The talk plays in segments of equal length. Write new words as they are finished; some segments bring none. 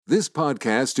This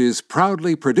podcast is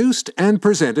proudly produced and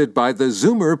presented by the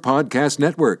Zoomer Podcast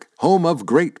Network, home of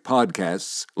great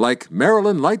podcasts like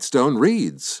Marilyn Lightstone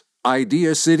Reads,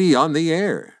 Idea City on the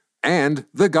Air, and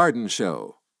The Garden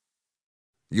Show.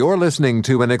 You're listening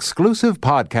to an exclusive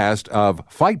podcast of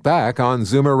Fight Back on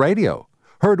Zoomer Radio,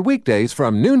 heard weekdays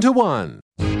from noon to 1.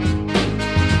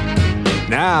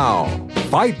 Now,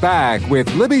 Fight Back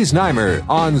with Libby Znaimer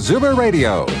on Zoomer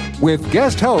Radio with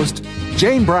guest host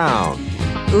Jane Brown.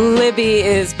 Libby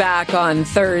is back on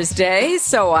Thursday,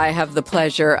 so I have the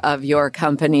pleasure of your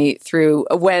company through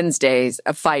Wednesday's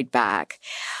Fight Back.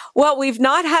 Well, we've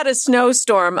not had a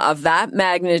snowstorm of that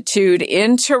magnitude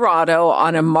in Toronto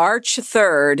on a March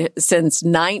 3rd since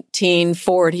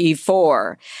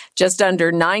 1944. Just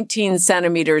under 19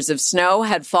 centimeters of snow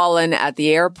had fallen at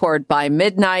the airport by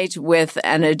midnight, with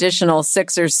an additional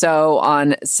 6 or so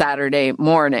on Saturday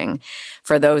morning.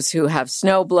 For those who have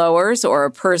snow blowers or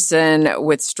a person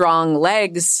with strong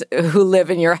legs who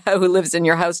lives in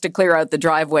your house to clear out the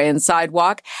driveway and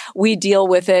sidewalk, we deal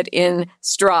with it in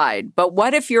stride. But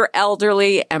what if you're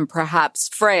elderly and perhaps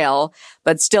frail,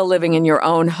 but still living in your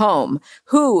own home?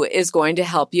 Who is going to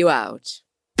help you out?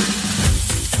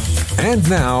 And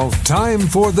now, time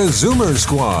for the Zoomer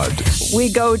Squad.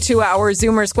 We go to our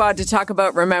Zoomer Squad to talk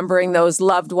about remembering those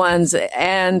loved ones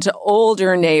and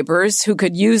older neighbors who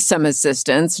could use some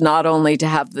assistance, not only to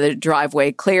have the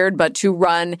driveway cleared, but to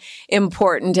run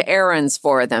important errands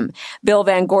for them. Bill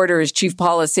Van Gorder is Chief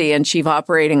Policy and Chief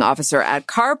Operating Officer at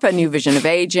CARP, a New Vision of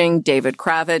Aging. David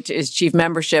Kravitz is Chief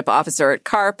Membership Officer at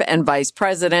CARP and Vice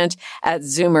President at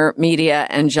Zoomer Media.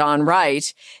 And John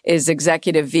Wright is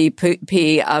Executive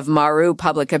VP of Maru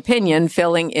Public Opinion,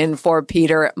 filling in for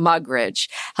Peter Muggeridge.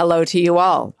 Hello to you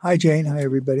all. Hi, Jane. Hi,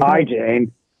 everybody. Hi,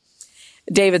 Jane.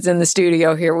 David's in the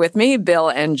studio here with me. Bill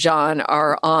and John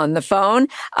are on the phone.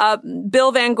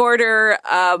 Bill Van Gorder,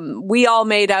 we all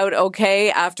made out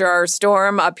okay after our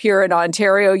storm up here in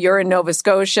Ontario. You're in Nova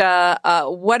Scotia.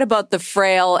 What about the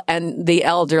frail and the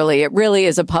elderly? It really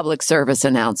is a public service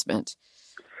announcement.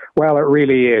 Well, it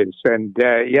really is. And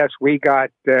yes, we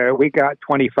got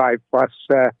 25 plus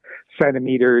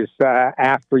centimeters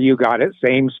after you got it.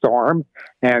 Same storm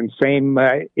and same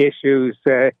issues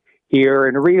here,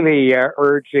 and really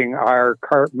urging our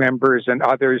CARP members and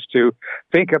others to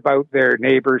think about their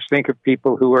neighbors, think of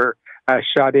people who are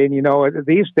shut in. You know,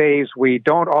 these days we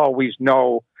don't always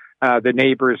know the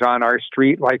neighbors on our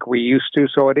street like we used to,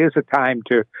 so it is a time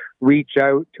to reach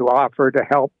out, to offer to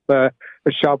help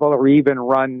shovel or even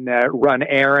run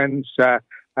errands.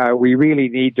 We really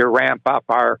need to ramp up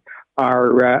our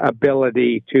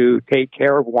ability to take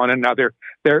care of one another.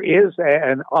 There is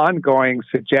an ongoing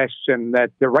suggestion that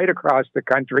right across the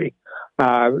country,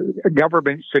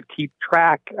 government should keep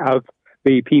track of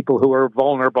the people who are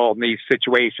vulnerable in these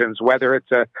situations, whether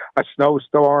it's a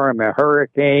snowstorm, a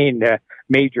hurricane, a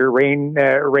major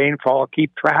rainfall,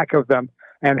 keep track of them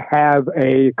and have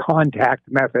a contact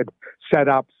method set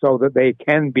up so that they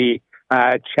can be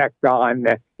checked on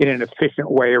in an efficient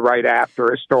way right after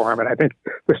a storm. And I think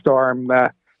the storm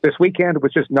this weekend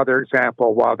was just another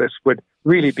example while this would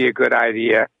really be a good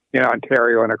idea in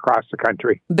Ontario and across the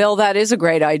country. Bill, that is a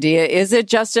great idea. Is it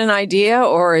just an idea,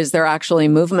 or is there actually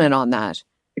movement on that?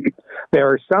 There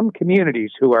are some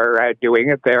communities who are doing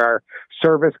it. There are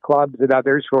service clubs and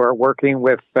others who are working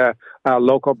with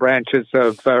local branches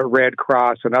of Red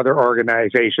Cross and other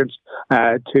organizations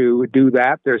to do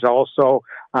that. There's also,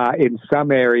 in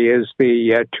some areas,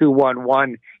 the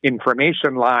 211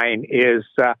 information line is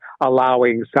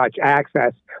allowing such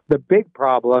access. The big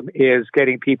problem is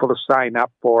getting people to sign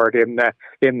up for it in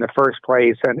the first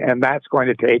place, and that's going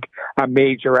to take a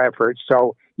major effort.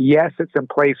 So, yes, it's in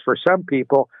place for some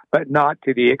people, but not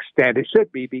to the extent it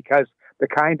should be, because the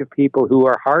kind of people who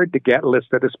are hard to get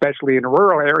listed, especially in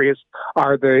rural areas,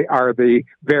 are the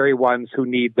very ones who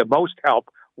need the most help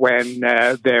when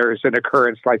there's an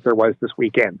occurrence like there was this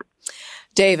weekend.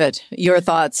 David, your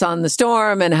thoughts on the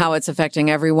storm and how it's affecting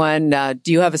everyone.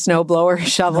 Do you have a snowblower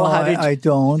shovel? No, I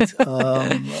don't.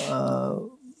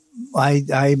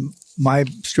 My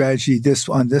strategy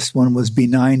on this one was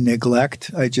benign neglect.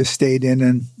 I just stayed in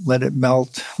and let it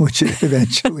melt, which it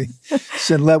eventually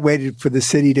waited for the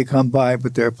city to come by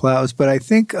with their plows. But I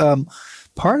think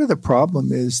part of the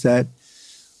problem is that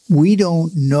we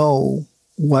don't know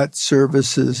what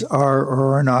services are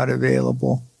or are not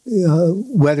available.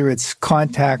 Whether it's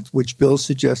contact, which Bill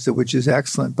suggested, which is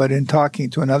excellent. But in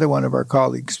talking to another one of our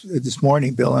colleagues this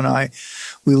morning, Bill and I,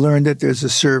 we learned that there's a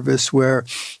service where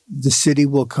the city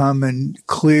will come and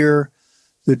clear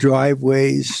the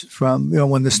driveways from,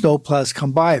 when the snowplows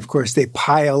come by. Of course, they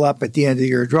pile up at the end of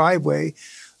your driveway.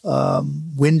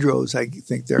 windrows, I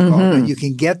think they're called. And you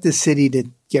can get the city to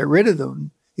get rid of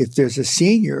them if there's a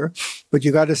senior, but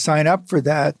you got to sign up for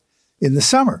that in the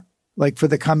summer, like for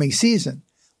the coming season.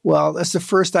 Well, that's the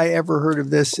first I ever heard of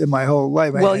this in my whole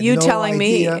life. Well, you telling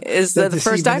me is the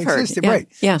first I've heard. Yeah. Right.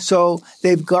 Yeah. So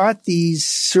they've got these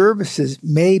services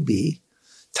maybe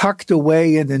tucked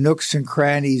away in the nooks and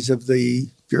crannies of the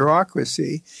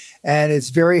bureaucracy, and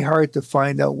it's very hard to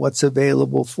find out what's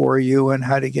available for you and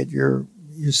how to get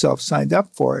yourself signed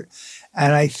up for it.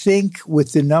 And I think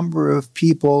with the number of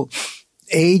people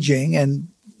aging and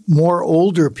more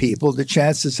older people, the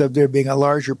chances of there being a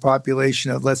larger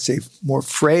population of, let's say, more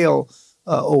frail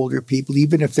older people,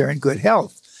 even if they're in good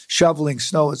health, shoveling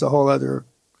snow is a whole other,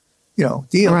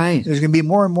 deal. Right. There's going to be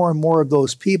more and more and more of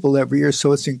those people every year.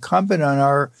 So it's incumbent on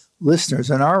our listeners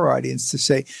and our audience to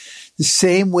say, the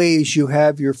same way as you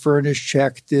have your furnace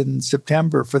checked in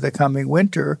September for the coming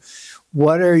winter,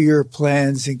 what are your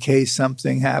plans in case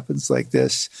something happens like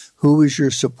this? Who is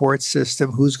your support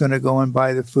system? Who's going to go and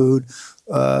buy the food?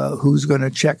 Who's going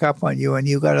to check up on you? And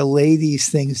you got to lay these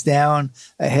things down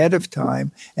ahead of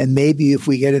time. And maybe if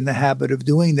we get in the habit of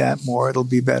doing that more, it'll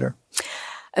be better.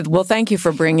 Well, thank you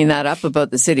for bringing that up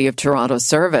about the City of Toronto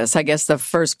service. I guess the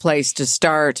first place to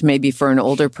start, maybe for an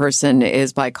older person,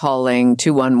 is by calling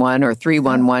 211 or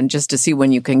 311 just to see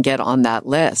when you can get on that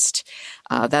list.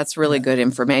 That's really good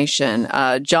information.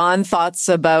 John, thoughts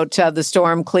about the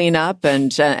storm cleanup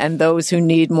and those who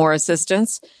need more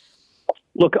assistance?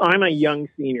 Look, I'm a young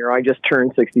senior. I just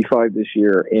turned 65 this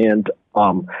year, and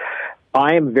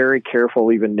I am very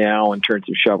careful even now in terms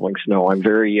of shoveling snow. I'm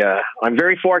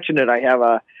very fortunate. I have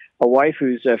a wife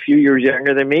who's a few years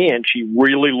younger than me, and she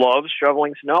really loves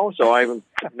shoveling snow. So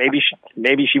maybe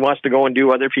she wants to go and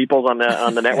do other people's on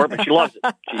the network, but she loves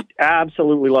it. She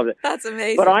absolutely loves it. That's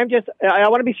amazing. But I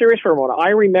want to be serious for a moment.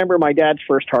 I remember my dad's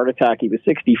first heart attack. He was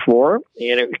 64,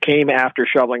 and it came after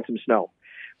shoveling some snow.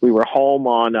 We were home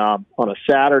on a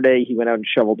Saturday. He went out and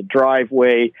shoveled the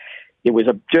driveway. It was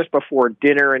just before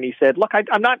dinner, and he said, look,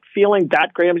 I'm not feeling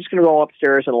that great. I'm just going to go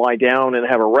upstairs and lie down and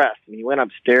have a rest. And he went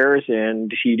upstairs,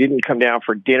 and he didn't come down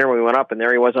for dinner. We went up, and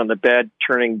there he was on the bed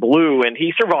turning blue, and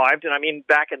he survived. And, I mean,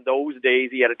 back in those days,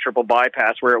 he had a triple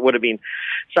bypass where it would have been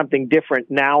something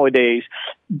different nowadays.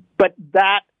 But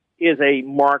that is a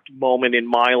marked moment in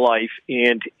my life,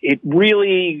 and it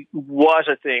really was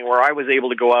a thing where I was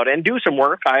able to go out and do some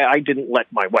work. I didn't let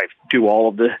my wife do all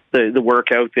of the work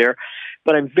out there.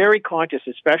 But I'm very conscious,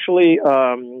 especially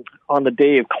on the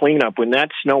day of cleanup, when that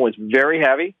snow is very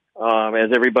heavy, as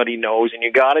everybody knows, and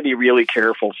you got to be really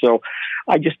careful. So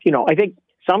I just, I think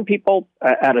some people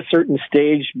at a certain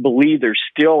stage believe they're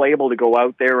still able to go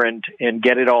out there and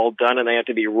get it all done, and they have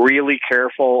to be really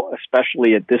careful,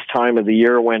 especially at this time of the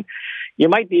year when you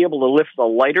might be able to lift the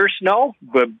lighter snow,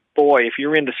 but boy, if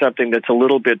you're into something that's a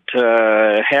little bit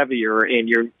heavier and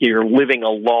you're living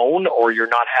alone or you're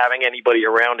not having anybody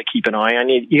around to keep an eye on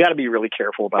you, you got to be really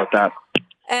careful about that.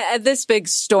 At this big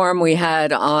storm we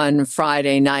had on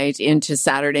Friday night into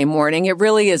Saturday morning, it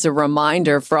really is a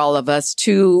reminder for all of us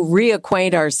to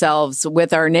reacquaint ourselves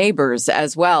with our neighbors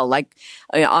as well. Like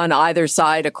on either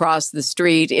side across the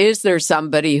street, is there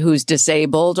somebody who's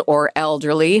disabled or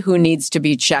elderly who needs to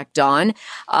be checked on?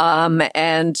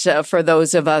 And for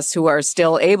those of us who are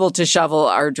still able to shovel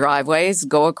our driveways,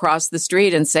 go across the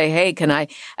street and say, hey, can I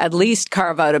at least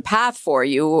carve out a path for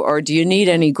you? Or do you need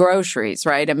any groceries,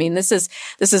 right? I mean, this is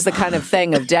the kind of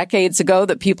thing of decades ago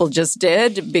that people just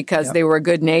did because they were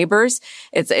good neighbors.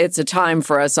 It's a time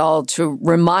for us all to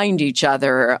remind each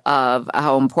other of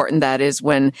how important that is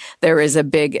when there is a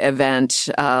big event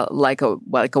like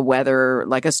a weather,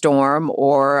 like a storm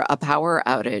or a power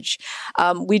outage.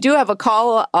 We do have a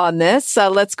call on this.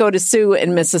 Let's go to Sue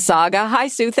in Mississauga. Hi,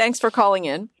 Sue. Thanks for calling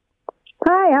in.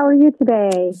 Hi, how are you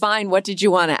today? Fine. What did you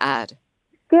want to add?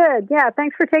 Good. Yeah,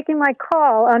 thanks for taking my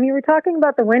call. You were talking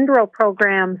about the windrow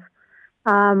programs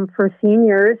for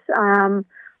seniors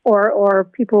or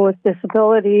people with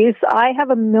disabilities. I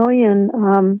have a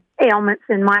million ailments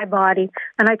in my body,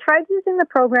 and I tried using the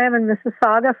program in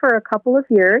Mississauga for a couple of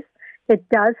years. It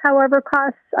does, however,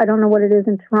 cost, I don't know what it is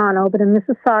in Toronto, but in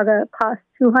Mississauga, it costs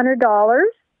 $200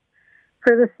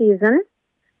 for the season.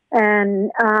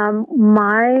 And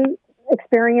my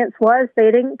experience was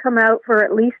they didn't come out for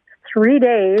at least 3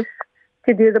 days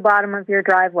to do the bottom of your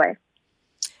driveway.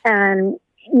 And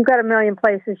you've got a million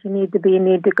places you need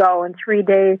to go, and 3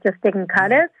 days just didn't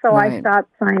cut it. So right. I stopped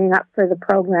signing up for the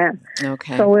program.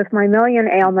 Okay. So with my million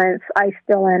ailments, I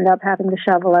still end up having to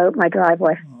shovel out my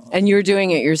driveway. And you're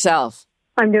doing it yourself?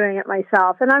 I'm doing it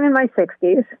myself, and I'm in my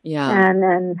 60s. Yeah.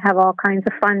 And have all kinds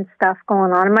of fun stuff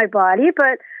going on in my body.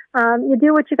 But you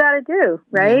do what you got to do,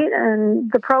 right? Yeah. And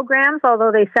the programs,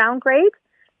 although they sound great,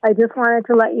 I just wanted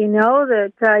to let you know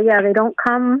that, they don't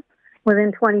come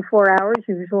within 24 hours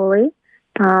usually.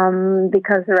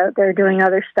 Because they're out there doing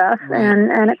other stuff,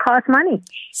 and it costs money.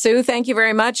 Sue, thank you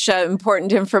very much.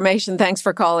 Important information. Thanks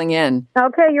for calling in.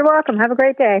 Okay, you're welcome. Have a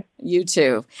great day. You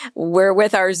too. We're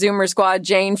with our Zoomer squad,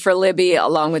 Jane for Libby,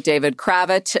 along with David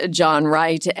Kravitz, John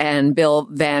Wright, and Bill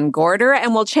Van Gorder.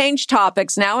 And we'll change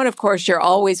topics now. And of course, you're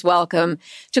always welcome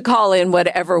to call in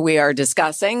whatever we are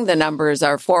discussing. The numbers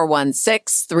are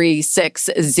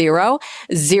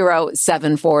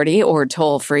 416-360-0740 or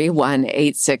toll free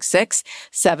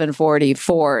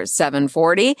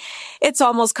 1-866-740-4740. It's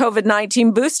almost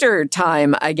COVID-19 booster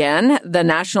time again. The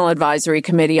National Advisory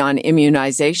Committee on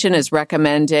Immunization is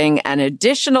recommending an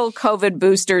additional COVID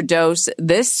booster dose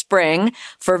this spring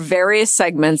for various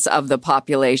segments of the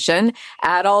population,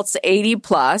 adults 80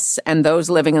 plus and those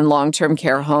living in long-term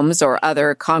care homes or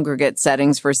other congregate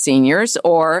settings for seniors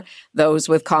or those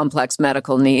with complex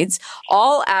medical needs,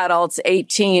 all adults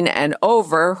 18 and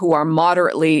over who are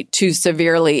moderately to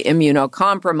severely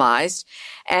immunocompromised,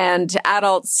 and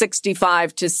adults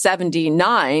 65 to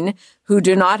 79 who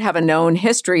do not have a known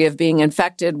history of being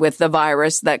infected with the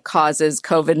virus that causes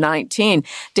COVID-19.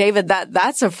 David,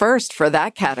 that's a first for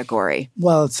that category.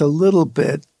 Well, it's a little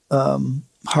bit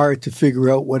hard to figure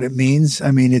out what it means.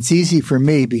 I mean, it's easy for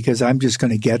me because I'm just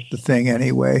going to get the thing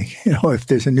anyway. If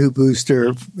there's a new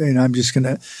booster, I'm just going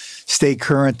to stay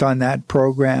current on that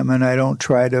program, and I don't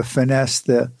try to finesse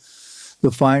the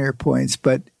finer points,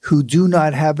 but who do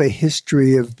not have a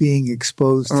history of being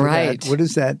exposed to that. What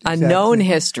is that exactly? A known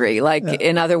history.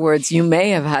 In other words, you may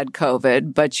have had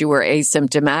COVID, but you were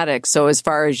asymptomatic. So as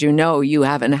far as you know, you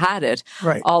haven't had it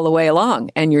all the way along,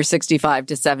 and you're 65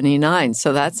 to 79.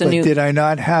 So that's Did I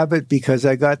not have it because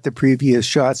I got the previous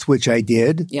shots, which I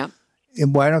did? Yeah.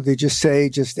 And why don't they just say,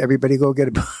 everybody go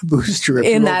get a booster if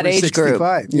in you're that over age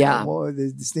 65? group? Yeah.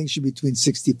 The distinction between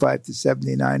 65 to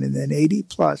 79 and then 80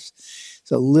 plus.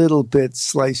 A little bit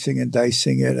slicing and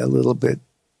dicing it, a little bit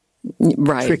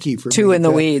tricky for me. Too in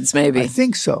the weeds, maybe. I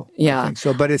think so. Yeah. I think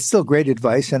so. But it's still great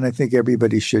advice, and I think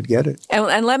everybody should get it.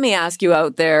 And let me ask you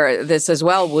out there this as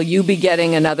well. Will you be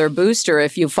getting another booster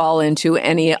if you fall into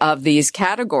any of these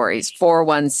categories?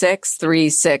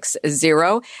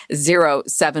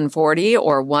 416-360-0740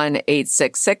 or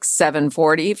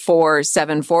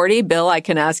 1-866-740-4740. Bill, I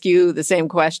can ask you the same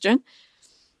question.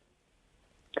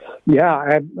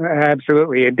 Yeah,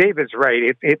 absolutely. And David's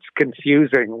right. It's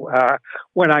confusing.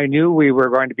 When I knew we were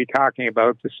going to be talking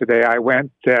about this today, I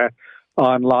went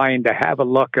online to have a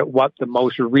look at what the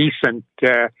most recent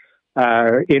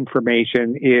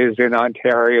information is in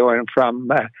Ontario and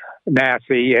from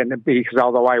NACI. And because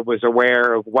although I was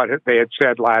aware of what they had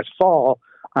said last fall,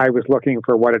 I was looking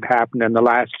for what had happened in the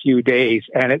last few days.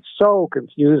 And it's so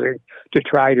confusing to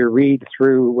try to read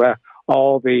through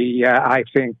all the,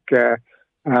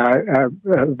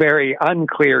 very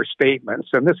unclear statements.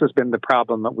 And this has been the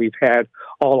problem that we've had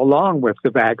all along with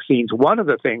the vaccines. One of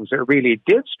the things that really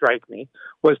did strike me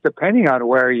was, depending on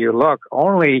where you look,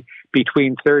 only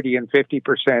between 30 and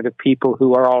 50% of people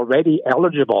who are already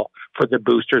eligible for the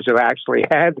boosters have actually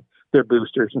had their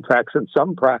boosters. In fact, in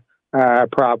some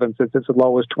provinces, it's as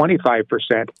low as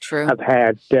 25% have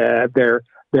had their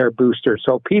boosters.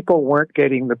 So people weren't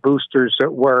getting the boosters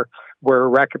that were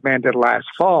recommended last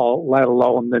fall, let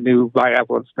alone the new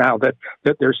bivalents now that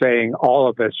they're saying all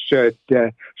of us should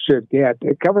get.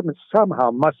 The government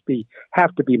somehow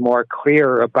have to be more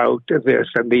clear about this,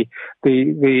 and the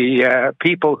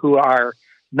people who are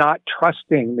not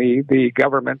trusting the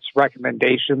government's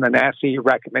recommendation, the NACI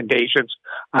recommendations,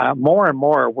 more and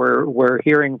more we're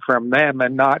hearing from them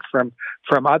and not from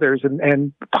others,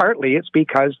 and partly it's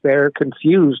because they're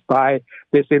confused by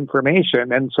this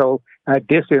information, and so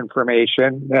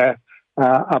disinformation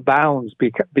abounds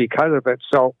because of it.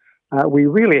 So we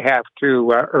really have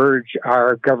to urge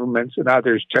our governments and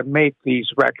others to make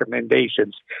these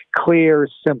recommendations clear,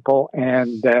 simple,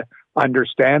 and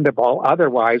understandable.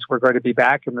 Otherwise, we're going to be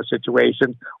back in the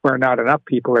situation where not enough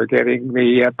people are getting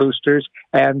the boosters,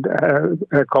 and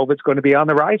COVID's going to be on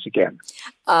the rise again.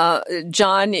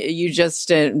 John, you just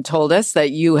told us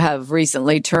that you have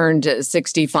recently turned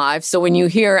 65. So when you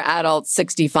hear adults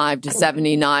 65 to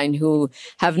 79 who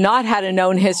have not had a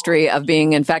known history of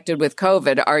being infected with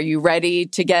COVID, are you ready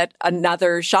to get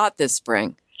another shot this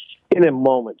spring? In a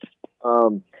moment.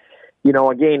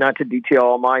 Again, not to detail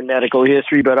all my medical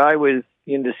history, but I was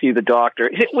in to see the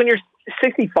doctor. When you're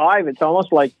 65, it's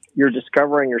almost like you're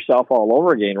discovering yourself all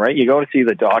over again, right? You go to see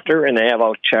the doctor, and they have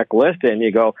a checklist, and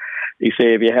you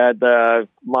say, have you had the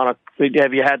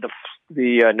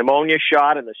pneumonia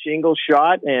shot and the shingles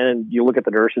shot? And you look at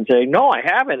the nurse and say, no, I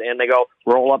haven't. And they go,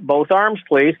 roll up both arms,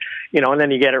 please. And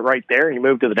then you get it right there and you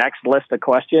move to the next list of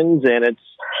questions. And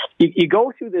you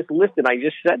go through this list. And I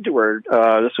just said to her,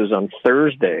 this was on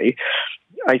Thursday,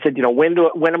 I said,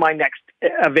 when am I next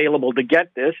available to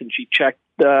get this? And she checked,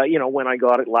 when I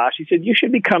got it last. She said, you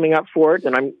should be coming up for it.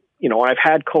 And I've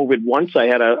had COVID once. I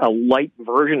had a light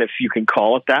version, if you can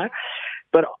call it that.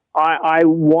 But I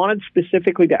wanted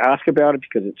specifically to ask about it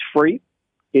because it's free.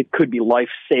 It could be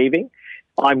life-saving.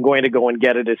 I'm going to go and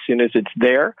get it as soon as it's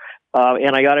there.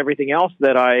 And I got everything else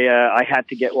that I had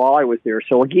to get while I was there.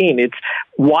 So again, it's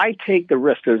why take the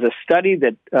risk? There's a study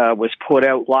that was put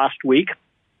out last week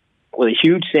with a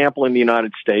huge sample in the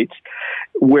United States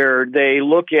where they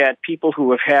look at people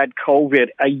who have had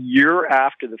COVID a year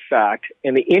after the fact,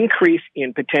 and the increase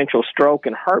in potential stroke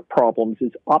and heart problems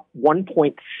is up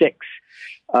 1.6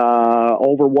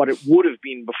 over what it would have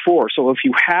been before. So if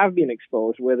you have been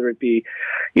exposed, whether it be,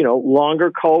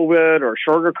 longer COVID or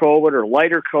shorter COVID or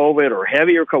lighter COVID or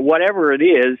heavier COVID, whatever it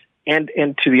is, and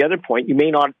to the other point, you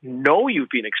may not know you've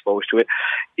been exposed to it,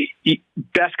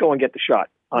 best go and get the shot.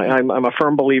 I'm a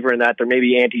firm believer in that. There may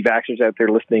be anti-vaxxers out there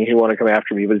listening who want to come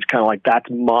after me, but it's kind of like, that's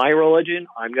my religion.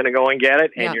 I'm going to go and get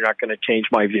it, and you're not going to change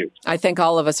my view. I think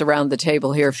all of us around the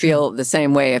table here feel the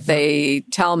same way. If they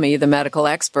tell me, the medical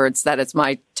experts, that it's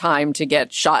my time to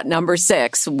get shot number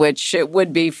 6, which it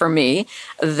would be for me,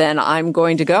 then I'm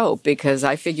going to go, because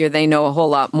I figure they know a whole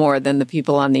lot more than the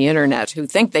people on the internet who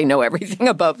think they know everything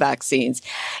about vaccines.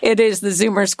 It is the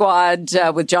Zoomer Squad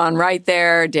with John Wright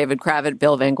there, David Kravitz,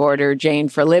 Bill Van Gorder, Jane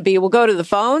for Libby. We'll go to the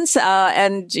phones,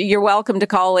 and you're welcome to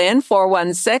call in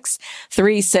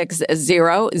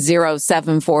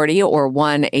 416-360-0740 or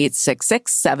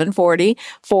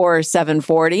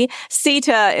 1-866-740-4740.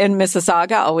 Sita in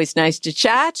Mississauga, always nice to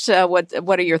chat.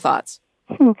 What are your thoughts?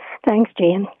 Thanks,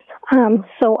 Jane.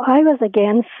 So I was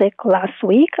again sick last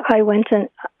week. I went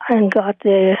and got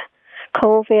the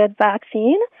COVID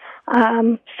vaccine.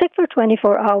 Sick for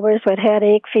 24 hours with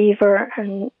headache, fever,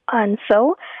 and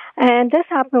so. And this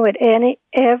happened with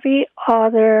every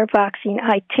other vaccine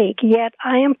I take. Yet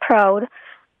I am proud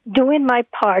doing my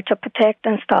part to protect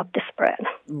and stop the spread.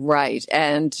 Right.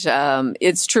 And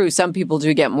it's true. Some people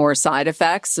do get more side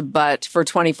effects, but for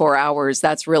 24 hours,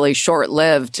 that's really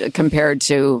short-lived compared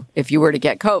to if you were to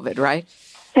get COVID, right?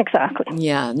 Exactly.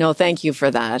 Yeah. No, thank you for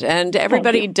that. And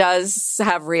everybody does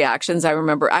have reactions. I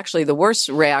remember actually the worst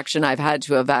reaction I've had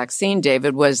to a vaccine,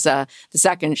 David, was the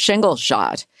second shingle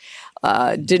shot.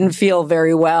 Didn't feel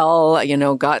very well,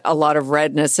 got a lot of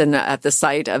redness at the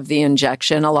site of the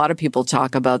injection. A lot of people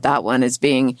talk about that one as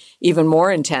being even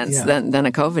more intense than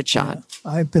a COVID shot. Yeah.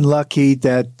 I've been lucky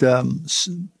that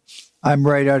I'm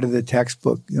right out of the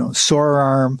textbook, sore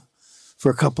arm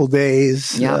for a couple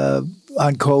days. Yeah.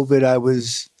 On COVID, I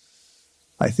was,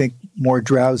 I think, more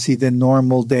drowsy than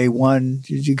normal day one.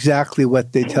 It's exactly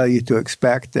what they tell you to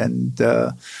expect. And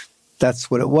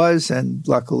that's what it was. And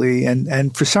luckily,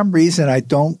 and for some reason, I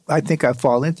think I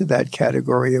fall into that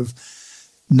category of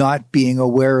not being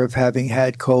aware of having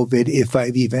had COVID, if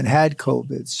I've even had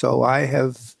COVID. So I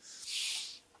have,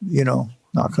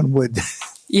 knock on wood,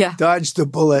 dodged the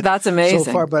bullet. That's amazing.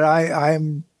 So far, but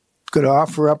I'm going to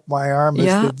offer up my arm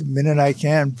the minute I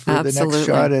can for the next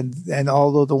shot and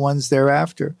all of the ones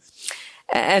thereafter.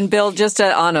 And Bill, just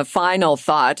on a final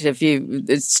thought,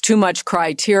 it's too much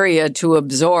criteria to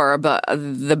absorb,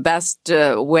 the best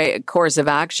course of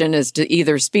action is to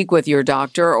either speak with your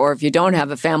doctor, or if you don't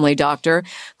have a family doctor,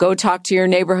 go talk to your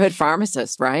neighborhood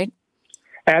pharmacist, right?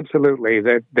 Absolutely.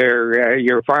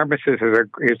 Your pharmacist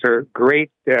is a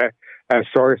great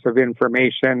source of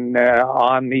information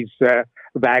on these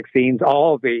vaccines,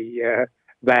 all the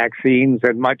vaccines,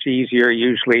 and much easier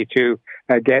usually to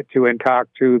get to and talk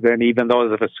to than even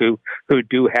those of us who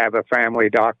do have a family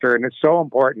doctor. And it's so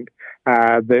important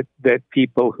that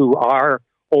people who are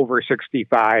over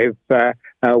 65,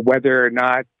 whether or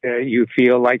not you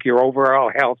feel like you're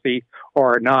overall healthy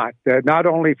or not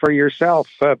only for yourself,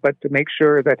 but to make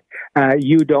sure that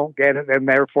you don't get it and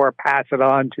therefore pass it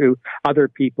on to other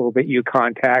people that you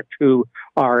contact who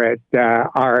are at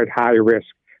high risk.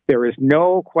 There is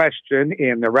no question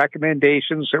in the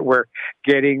recommendations that we're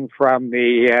getting from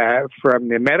the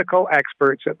medical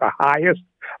experts at the highest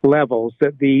levels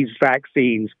that these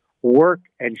vaccines work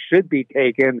and should be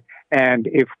taken. And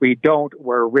if we don't,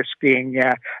 we're risking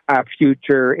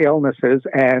future illnesses.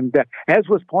 And as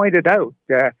was pointed out,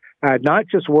 not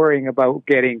just worrying about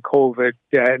getting COVID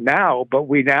now, but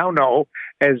we now know,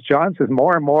 as John says,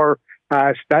 more and more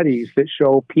studies that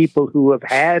show people who have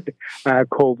had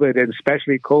COVID, and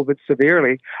especially COVID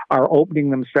severely, are opening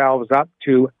themselves up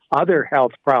to other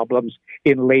health problems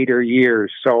in later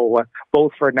years. So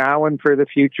both for now and for the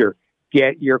future,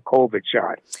 get your COVID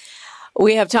shot.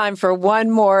 We have time for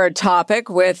one more topic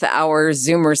with our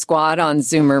Zoomer squad on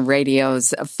Zoomer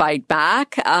Radio's Fight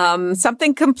Back.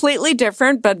 Something completely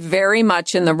different, but very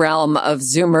much in the realm of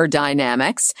Zoomer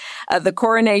dynamics. The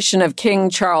coronation of King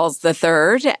Charles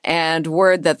III, and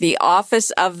word that the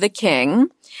office of the king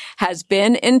has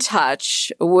been in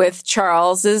touch with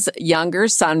Charles's younger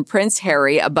son, Prince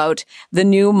Harry, about the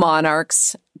new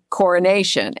monarch's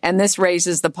coronation. And this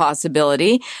raises the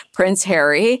possibility Prince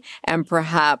Harry and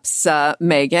perhaps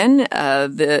Meghan,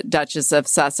 the Duchess of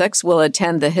Sussex, will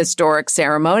attend the historic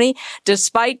ceremony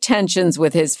despite tensions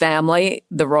with his family,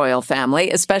 the royal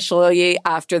family, especially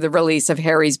after the release of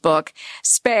Harry's book,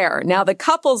 Spare. Now, the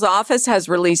couple's office has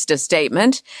released a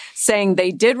statement saying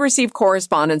they did receive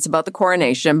correspondence about the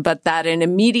coronation, but that an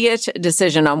immediate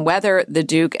decision on whether the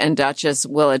Duke and Duchess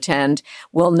will attend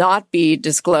will not be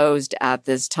disclosed at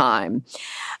this time.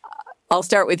 I'll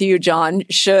start with you, John.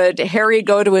 Should Harry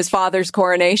go to his father's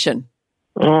coronation?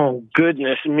 Oh,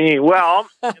 goodness me. Well,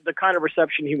 the kind of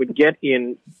reception he would get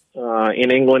in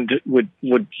England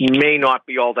may not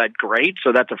be all that great.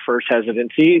 So that's a first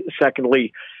hesitancy.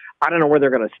 Secondly, I don't know where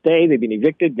they're going to stay. They've been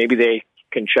evicted. Maybe they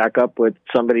can shack up with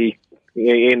somebody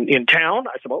in town,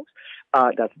 I suppose.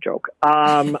 That's a joke.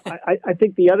 I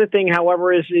think the other thing,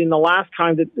 however, is in the last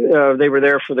time that they were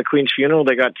there for the Queen's funeral,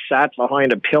 they got sat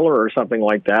behind a pillar or something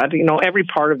like that. You know, every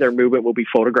part of their movement will be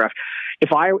photographed. If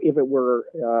it were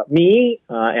me,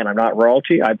 and I'm not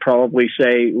royalty, I'd probably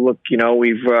say, look, you know,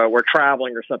 we're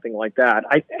traveling or something like that.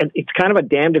 It's kind of a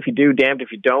damned if you do, damned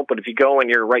if you don't. But if you go and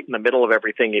you're right in the middle of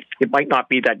everything, it might not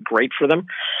be that great for them.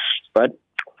 But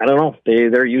I don't know.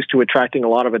 They're used to attracting a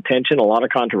lot of attention, a lot of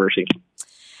controversy.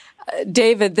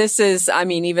 David, this is, I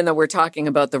mean, even though we're talking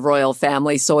about the royal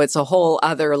family, so it's a whole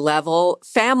other level.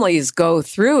 Families go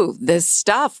through this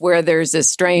stuff where there's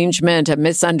estrangement, a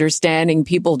misunderstanding.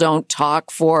 People don't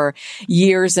talk for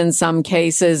years in some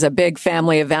cases. A big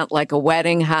family event like a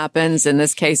wedding happens, in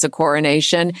this case, a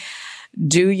coronation.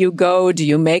 Do you go? Do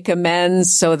you make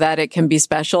amends so that it can be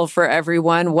special for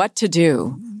everyone? What to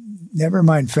do? Never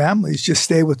mind families, just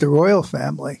stay with the royal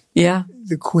family. Yeah.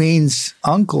 The Queen's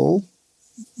uncle,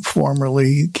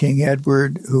 formerly King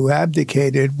Edward, who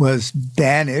abdicated, was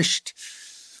banished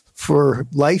for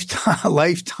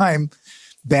lifetime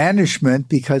banishment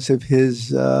because of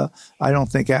his, I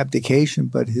don't think abdication,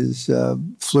 but his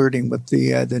flirting with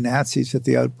the Nazis at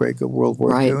the outbreak of World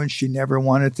War II. And she never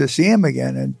wanted to see him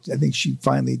again. And I think she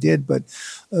finally did, but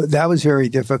that was very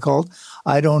difficult.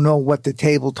 I don't know what the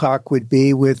table talk would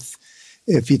be with,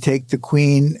 if you take the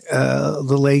Queen,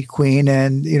 the late Queen,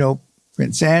 and, you know,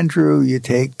 Prince Andrew, you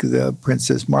take the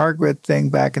Princess Margaret thing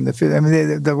back in the 50s. I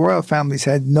mean, the royal families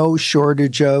had no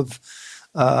shortage of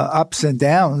ups and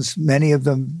downs, many of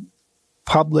them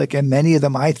public and many of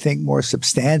them, I think, more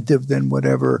substantive than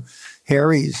whatever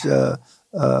Harry's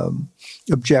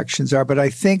objections are. But I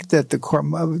think that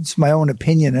it's my own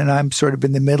opinion, and I'm sort of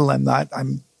in the middle.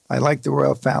 I like the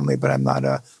royal family, but I'm not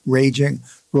a raging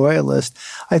royalist.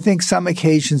 I think some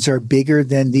occasions are bigger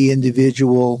than the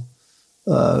individual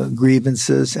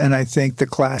grievances, and I think the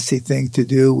classy thing to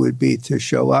do would be to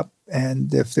show up,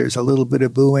 and if there's a little bit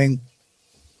of booing,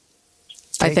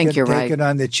 take it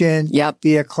on the chin. Yep.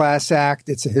 Be a class act.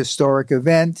 It's a historic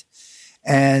event,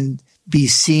 and be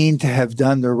seen to have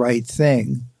done the right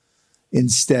thing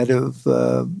instead of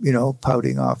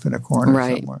pouting off in a corner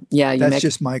somewhere. Yeah, that's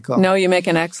just my call. No, you make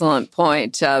an excellent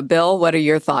point, Bill. What are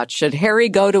your thoughts? Should Harry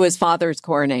go to his father's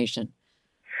coronation?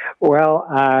 Well,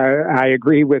 I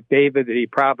agree with David that he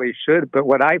probably should. But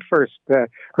when I first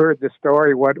heard the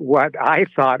story, what I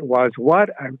thought was, what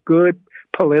a good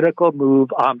political move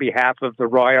on behalf of the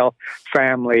royal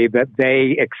family that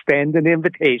they extend an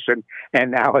invitation,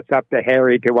 and now it's up to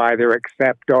Harry to either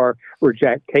accept or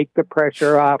reject. Take the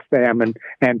pressure off them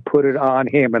and put it on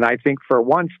him. And I think for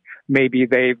once, maybe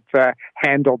they've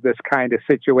handled this kind of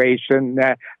situation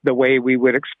the way we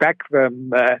would expect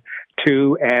them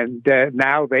to, and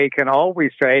now they can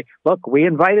always say, look, we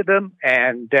invited him,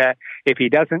 and if he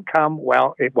doesn't come,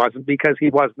 well, it wasn't because he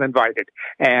wasn't invited,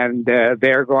 and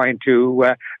they're going to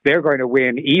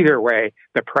win either way.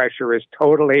 The pressure is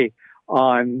totally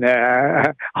on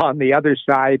the other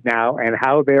side now, and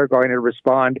how they're going to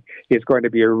respond is going to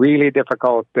be a really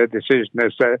difficult decision.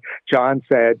 As John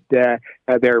said,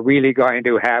 they're really going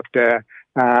to have to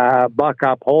buck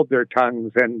up, hold their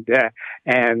tongues,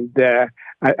 and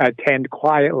attend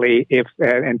quietly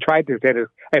and try to attend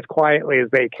as quietly as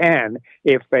they can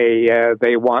if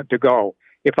they want to go.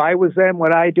 If I was them,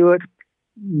 would I do it?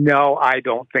 No, I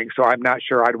don't think so. I'm not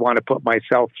sure I'd want to put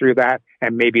myself through that,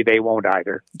 and maybe they won't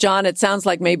either. John, it sounds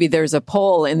like maybe there's a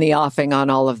poll in the offing on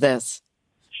all of this.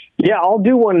 Yeah, I'll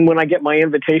do one when I get my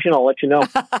invitation. I'll let you know.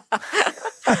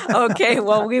 Okay,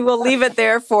 well, we will leave it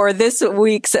there for this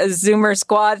week's Zoomer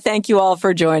Squad. Thank you all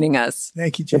for joining us.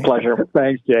 Thank you, Jane. A pleasure.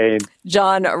 Thanks, Jane.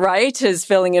 John Wright is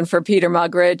filling in for Peter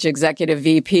Muggeridge, Executive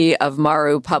VP of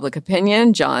Maru Public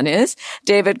Opinion. John is.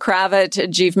 David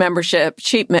Kravitz, Chief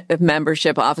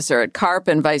Membership Officer at CARP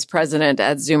and Vice President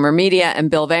at Zoomer Media,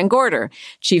 and Bill Van Gorder,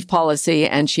 Chief Policy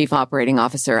and Chief Operating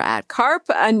Officer at CARP,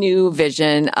 A New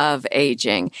Vision of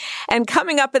Aging. And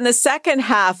coming up in the second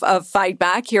half of Fight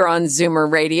Back here on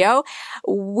Zoomer Radio,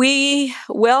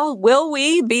 will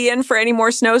we be in for any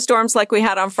more snowstorms like we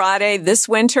had on Friday this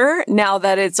winter, now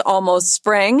that it's almost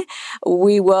spring?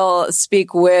 We will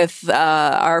speak with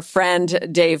our friend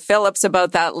Dave Phillips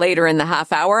about that later in the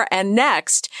half hour. And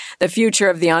next, the future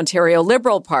of the Ontario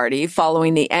Liberal Party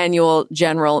following the annual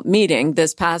general meeting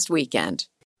this past weekend.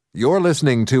 You're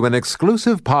listening to an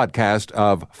exclusive podcast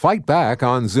of Fight Back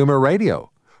on Zoomer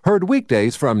Radio. Heard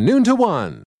weekdays from noon to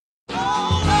 1.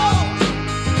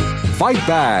 Fight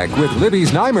Back with Libby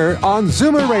Znaimer on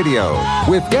Zoomer Radio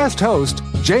with guest host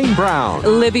Jane Brown.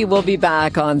 Libby will be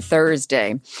back on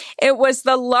Thursday. It was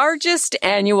the largest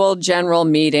annual general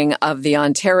meeting of the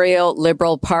Ontario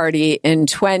Liberal Party in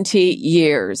 20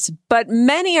 years. But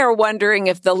many are wondering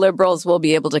if the Liberals will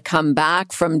be able to come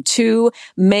back from two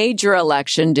major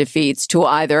election defeats to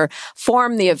either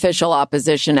form the official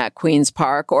opposition at Queen's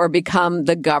Park or become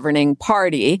the governing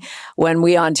party when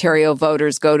we Ontario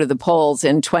voters go to the polls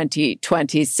in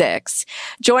 2026.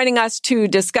 Joining us to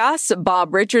discuss,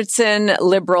 Bob Richardson,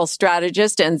 Liberal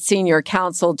strategist and senior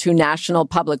counsel to National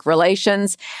Public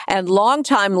Relations, and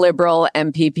longtime Liberal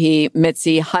MPP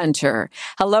Mitzi Hunter.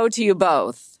 Hello to you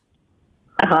both.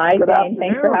 Hi, Jane.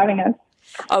 Thanks for having us.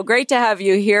 Oh, great to have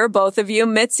you here, both of you.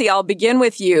 Mitzi, I'll begin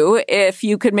with you. If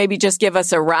you could maybe just give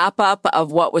us a wrap-up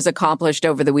of what was accomplished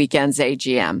over the weekend's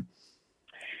AGM.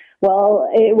 Well,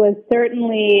 it was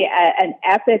certainly an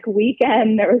epic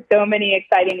weekend. There were so many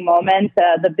exciting moments,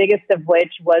 the biggest of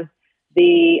which was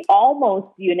the almost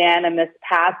unanimous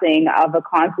passing of a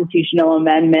constitutional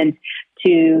amendment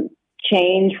to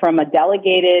change from a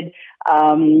delegated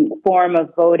form of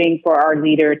voting for our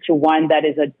leader to one that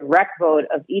is a direct vote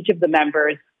of each of the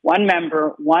members, one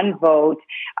member, one vote,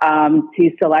 to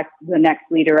select the next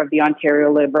leader of the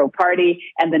Ontario Liberal Party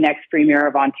and the next Premier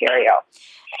of Ontario.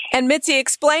 And Mitzi,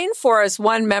 explain for us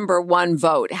one member, one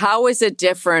vote. How is it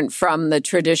different from the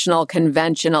traditional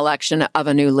convention election of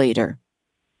a new leader?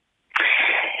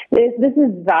 This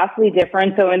is vastly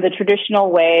different. So in the traditional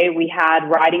way, we had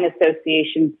riding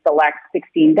associations select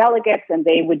 16 delegates, and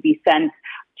they would be sent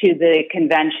to the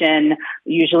convention,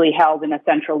 usually held in a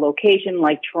central location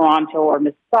like Toronto or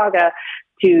Mississauga,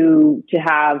 to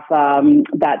have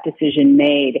that decision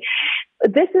made.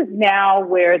 This is now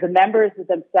where the members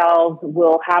themselves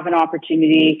will have an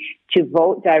opportunity to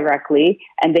vote directly,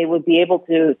 and they will be able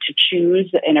to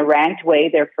choose in a ranked way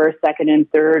their first, second,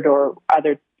 and third or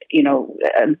other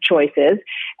choices.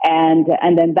 And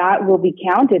then that will be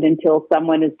counted until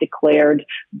someone is declared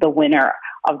the winner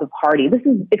of the party. This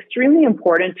is extremely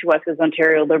important to us as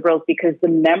Ontario Liberals because the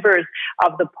members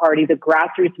of the party, the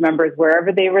grassroots members,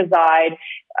 wherever they reside,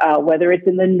 whether it's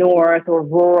in the north or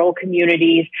rural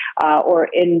communities or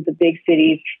in the big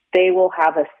cities, they will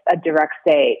have a direct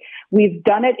say. We've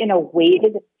done it in a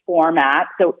weighted format,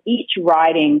 so each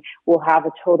riding will have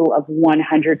a total of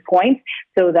 100 points,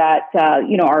 so that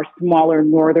our smaller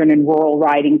northern and rural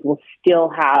ridings will still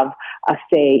have a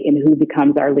say in who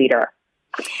becomes our leader.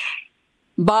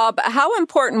 Bob, how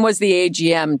important was the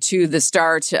AGM to the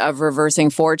start of reversing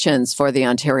fortunes for the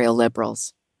Ontario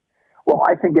Liberals? Well,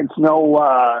 I think it's no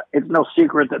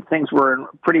secret that things were in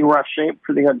pretty rough shape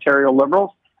for the Ontario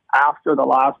Liberals after the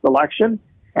last election.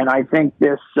 And I think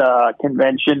this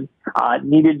convention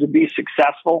needed to be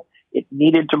successful. It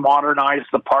needed to modernize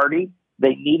the party.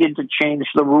 They needed to change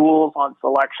the rules on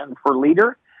selection for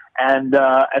leader, and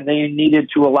they needed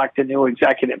to elect a new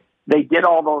executive. They did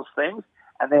all those things,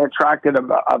 and they attracted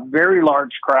a very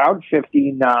large crowd,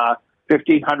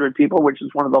 1,500 people, which is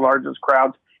one of the largest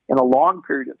crowds in a long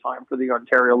period of time for the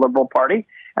Ontario Liberal Party.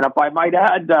 And if I might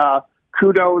add,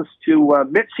 kudos to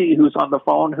Mitzi, who's on the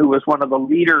phone, who was one of the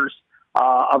leaders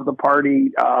of the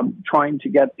party trying to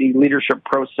get the leadership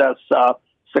process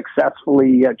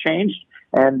successfully changed.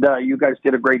 And you guys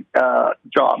did a great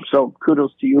job. So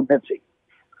kudos to you, Mitzi.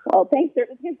 Well, thanks,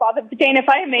 Bob. Jane, if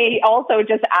I may also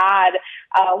just add,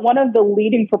 one of the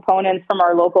leading proponents from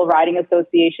our local riding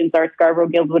associations, our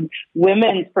Scarborough-Guildwood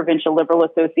Women's Provincial Liberal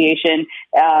Association,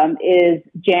 is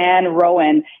Jan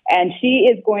Rowan, and she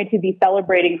is going to be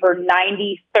celebrating her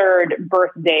 93rd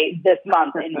birthday this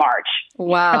month in March.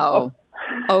 Wow.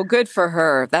 Oh, good for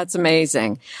her. That's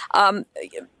amazing.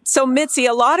 So, Mitzi,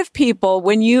 a lot of people,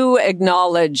 when you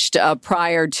acknowledged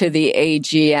prior to the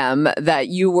AGM that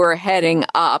you were heading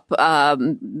up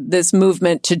this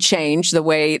movement to change the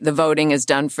way the voting is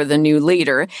done for the new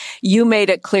leader, you made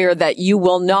it clear that you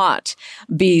will not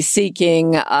be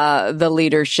seeking the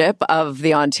leadership of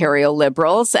the Ontario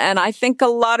Liberals. And I think a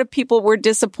lot of people were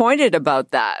disappointed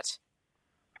about that.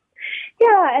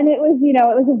 Yeah, and it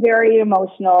was a very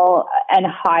emotional and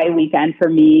high weekend for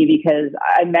me because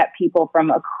I met people from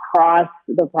across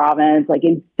the province, like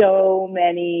in so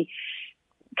many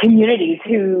communities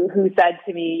who said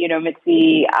to me,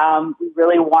 Mitzi, we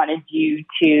really wanted you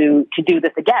to do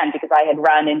this again because I had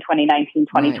run in 2019,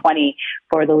 2020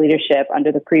 for the leadership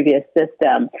under the previous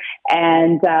system.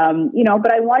 And,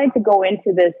 but I wanted to go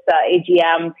into this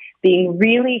AGM being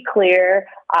really clear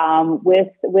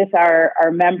with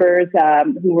our members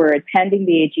who were attending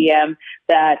the AGM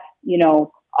that,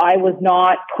 I was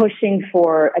not pushing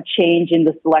for a change in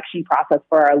the selection process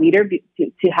for our leader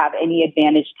to have any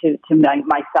advantage to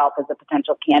myself as a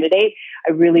potential candidate.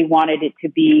 I really wanted it to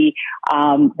be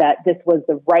that this was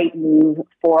the right move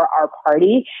for our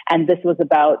party, and this was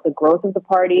about the growth of the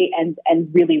party and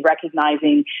really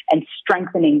recognizing and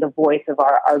strengthening the voice of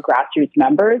our grassroots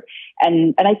members.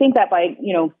 And I think that by,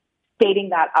 stating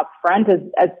that up front, as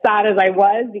sad as I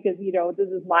was, because, this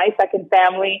is my second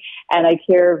family and I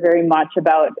care very much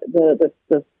about the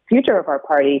future of our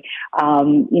party,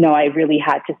 I really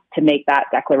had to make that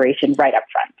declaration right up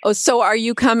front. Oh, so are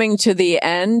you coming to the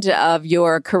end of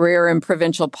your career in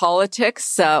provincial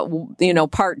politics?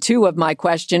 Part two of my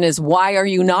question is, why are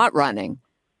you not running?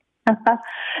 Well,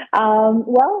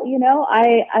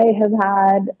 I have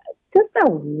had just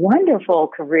a wonderful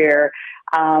career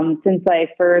since I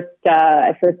first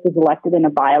was elected in a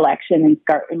by-election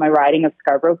in my riding of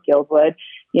Scarborough-Guildwood.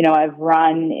 I've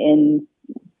run in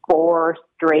 4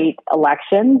 straight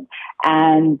elections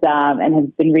and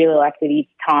have been reelected each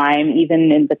time,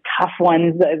 even in the tough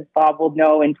ones, as Bob will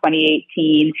know, in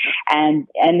 2018 and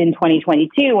in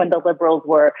 2022 when the Liberals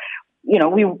were,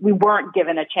 we weren't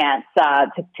given a chance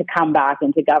to come back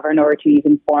and to govern or to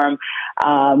even form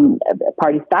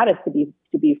party status, to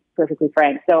be perfectly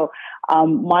frank. So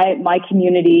my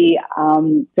community,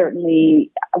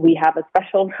 certainly we have a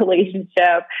special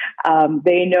relationship.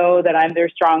 They know that I'm their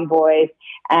strong voice,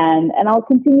 and I'll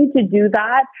continue to do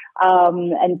that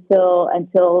until I'm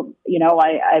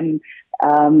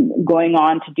going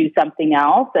on to do something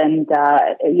else, and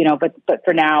but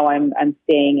for now I'm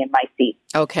staying in my seat.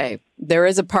 Okay, there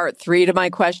is a part 3 to my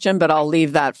question, but I'll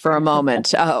leave that for a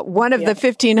moment. One of the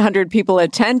 1,500 people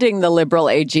attending the Liberal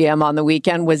AGM on the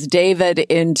weekend was David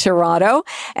in Toronto,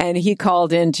 and he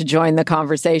called in to join the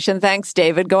conversation. Thanks,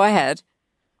 David. Go ahead.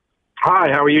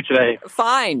 Hi, how are you today?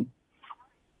 Fine.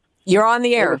 You're on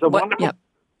the air. It was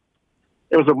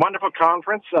a wonderful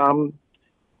conference.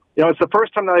 It's the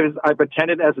first time that I've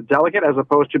attended as a delegate as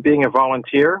opposed to being a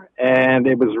volunteer, and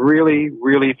it was really,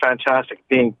 really fantastic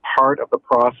being part of the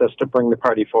process to bring the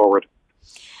party forward.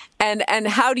 And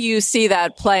how do you see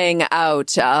that playing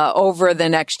out over the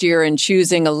next year in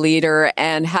choosing a leader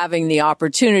and having the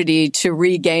opportunity to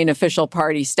regain official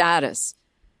party status?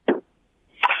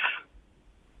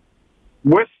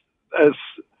 I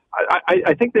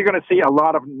think they're going to see a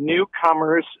lot of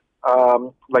newcomers,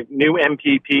 like new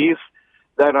MPPs,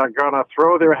 that are going to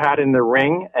throw their hat in the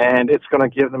ring, and it's going to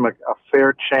give them a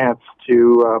fair chance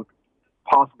to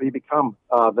possibly become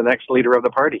the next leader of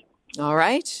the party. All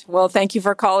right. Well, thank you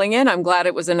for calling in. I'm glad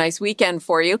it was a nice weekend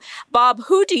for you. Bob,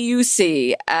 who do you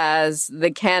see as the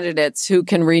candidates who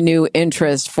can renew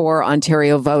interest for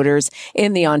Ontario voters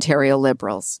in the Ontario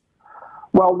Liberals?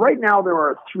 Well, right now there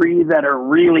are 3 that are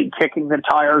really kicking the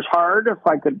tires hard, if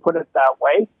I could put it that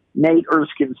way. Nate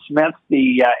Erskine-Smith,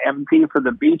 the MP for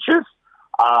the Beaches.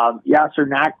 Yasser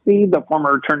Naqvi, the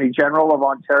former Attorney General of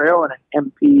Ontario and an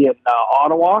MP in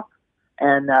Ottawa,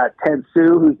 and Ted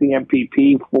Sue, who's the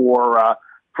MPP for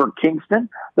Kingston.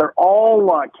 They're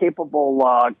all capable,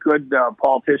 good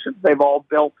politicians. They've all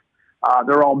built,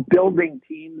 they're all building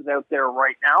teams out there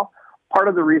right now. Part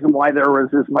of the reason why there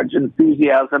was as much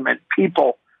enthusiasm and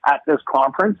people at this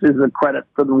conference is a credit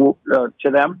to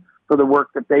them for the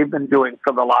work that they've been doing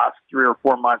for the last 3 or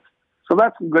 4 months. So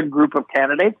that's a good group of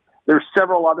candidates. There's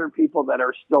several other people that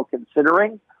are still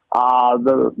considering.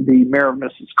 the mayor of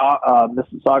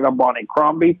Mississauga, Bonnie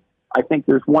Crombie. I think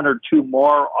there's one or two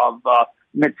more of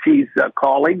Mitzi's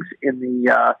colleagues in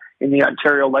the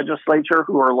Ontario legislature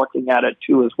who are looking at it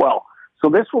too as well. So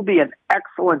this will be an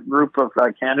excellent group of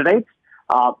candidates.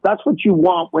 That's what you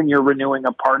want when you're renewing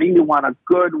a party. You want a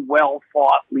good,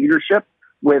 well-thought leadership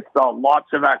with lots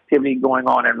of activity going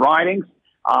on in ridings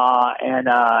and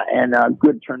a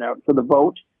good turnout for the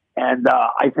vote. And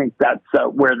I think that's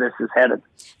where this is headed.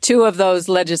 Two of those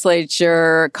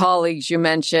legislature colleagues you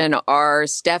mentioned are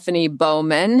Stephanie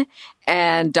Bowman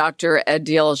and Dr.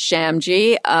 Adil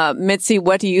Shamji. Mitzi,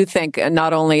 what do you think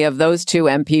not only of those two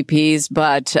MPPs,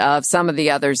 but of some of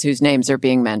the others whose names are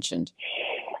being mentioned?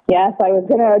 Yes, I was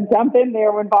going to jump in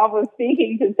there when Bob was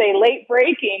speaking to say late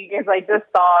breaking, because I just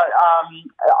saw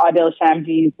Adil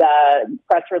Shamji's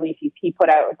press release he put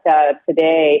out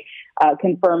today,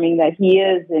 confirming that he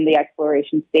is in the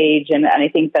exploration stage, and I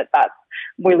think that that's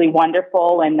really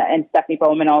wonderful. And Stephanie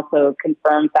Bowman also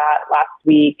confirmed that last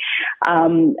week.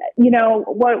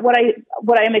 What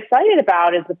I am excited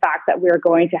about is the fact that we're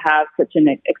going to have such an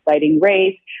exciting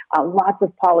race, lots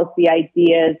of policy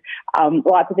ideas,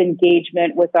 lots of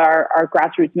engagement with our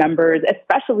grassroots members,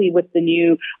 especially with the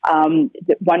new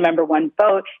one member, one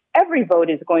vote. Every vote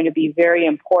is going to be very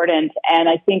important, and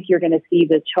I think you're going to see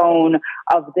the tone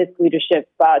of this leadership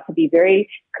to be very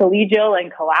collegial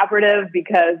and collaborative,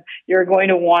 because you're going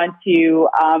to want to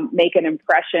make an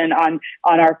impression on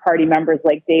our party members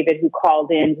like David, who called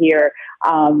in here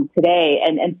today.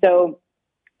 And so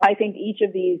I think each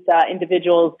of these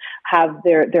individuals have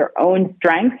their own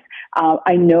strengths.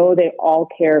 I know they all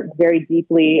care very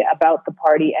deeply about the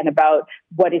party and about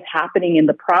what is happening in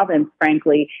the province,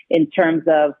 frankly, in terms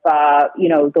of,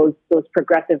 those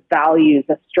progressive values,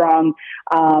 a strong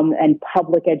and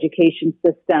public education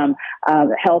system,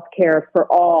 healthcare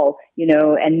for all,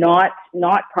 and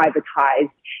not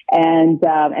privatized, and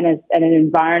an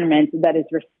environment that is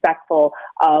respectful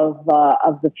of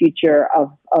the future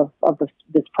of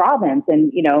this province.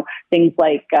 And, things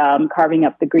like carving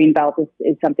up the green belt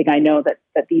is something I know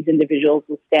that these individuals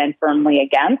will stand firmly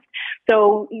against.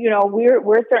 So,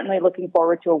 we're certainly looking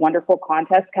forward to a wonderful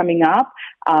contest coming up.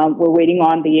 We're waiting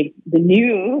on the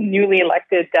newly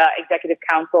elected executive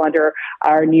council under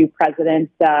our new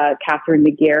president, Catherine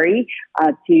McGarry,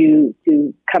 to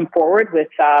come forward with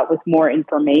more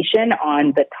information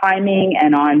on the timing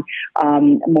and on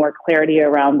more clarity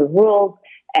around the rules.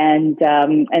 And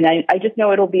I just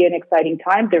know it'll be an exciting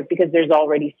time there, because there's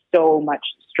already so much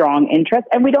strong interest,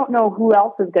 and we don't know who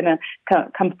else is going to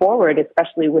come forward,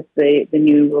 especially with the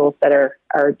new rules that are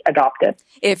adopted.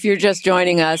 If you're just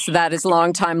joining us, that is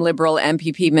longtime Liberal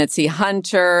MPP Mitzi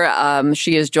Hunter.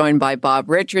 She is joined by Bob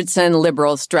Richardson,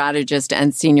 Liberal strategist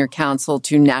and senior counsel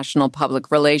to National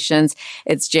Public Relations.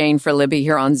 It's Jane for Libby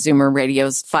here on Zoomer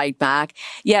Radio's Fight Back.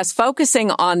 Yes,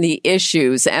 focusing on the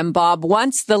issues. And Bob,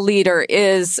 once the leader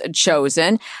is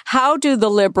chosen, how do the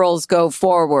Liberals go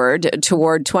forward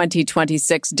toward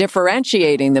 2026,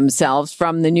 differentiating themselves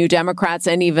from the New Democrats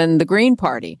and even the Green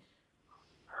Party?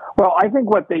 Well, I think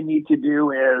what they need to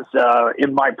do is,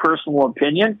 in my personal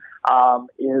opinion,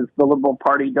 is the Liberal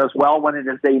Party does well when it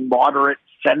is a moderate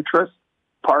centrist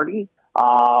party,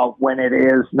 when it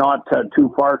is not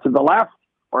too far to the left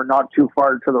or not too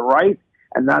far to the right.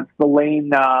 And that's the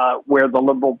lane where the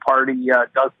Liberal Party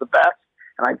does the best.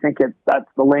 And I think that's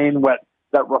the lane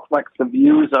that reflects the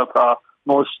views of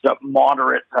most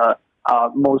moderate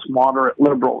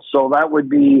Liberals. So that would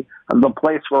be the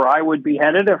place where I would be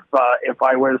headed if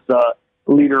I was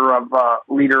leader of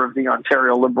the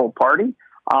Ontario Liberal Party.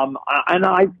 And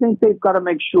I think they've got to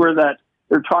make sure that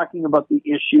they're talking about the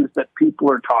issues that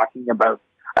people are talking about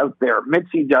out there.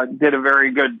 Mitzi did a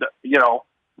very good,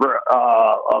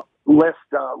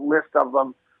 list of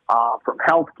them, from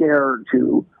healthcare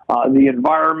to the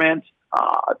environment.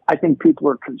 I think people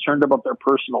are concerned about their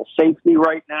personal safety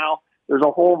right now. There's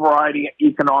a whole variety of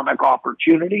economic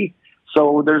opportunity.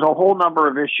 So there's a whole number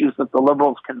of issues that the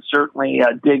Liberals can certainly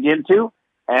dig into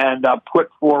and put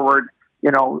forward,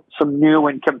 some new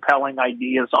and compelling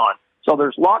ideas on. So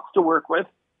there's lots to work with,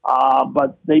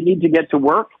 but they need to get to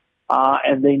work,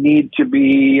 and they need to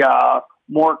be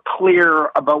more clear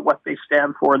about what they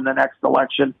stand for in the next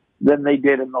election than they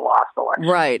did in the last election.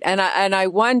 Right. And I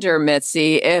wonder,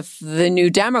 Mitzi, if the New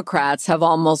Democrats have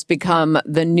almost become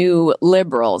the new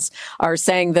Liberals, are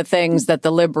saying the things that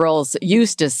the Liberals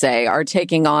used to say, are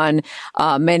taking on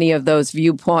many of those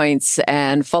viewpoints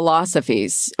and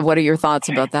philosophies. What are your thoughts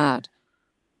about that?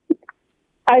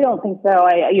 I don't think so.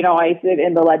 I sit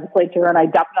in the legislature, and I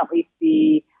definitely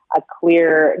see a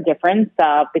clear difference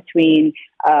between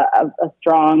a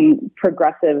strong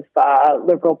progressive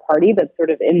Liberal Party that's sort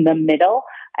of in the middle,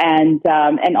 and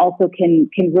also can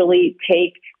really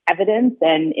take evidence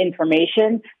and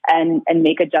information and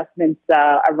make adjustments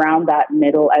around that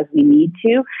middle as we need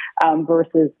to,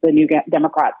 versus the New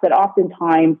Democrats that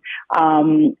oftentimes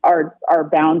are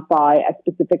bound by a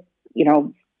specific,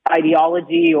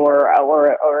 ideology or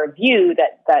a view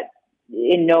that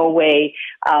in no way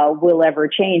will ever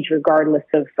change, regardless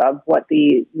of what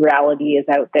the reality is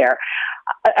out there.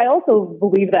 I also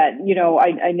believe that,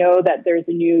 I know that there's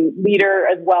a new leader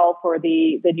as well for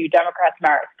the New Democrats,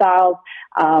 Marit Stiles.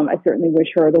 I certainly wish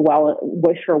her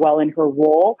well in her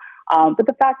role. But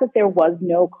the fact that there was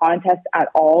no contest at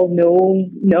all,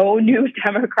 no New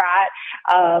Democrat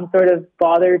sort of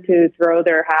bothered to throw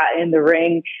their hat in the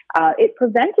ring, it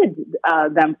prevented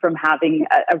them from having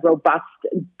a robust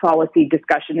policy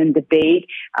discussion and debate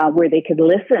where they could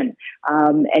listen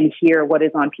and hear what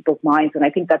is on people's minds. And I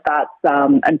think that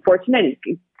that's unfortunate.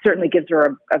 It certainly gives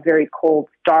her a very cold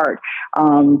start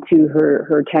to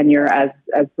her tenure as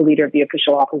the leader of the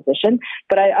official opposition.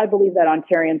 But I believe that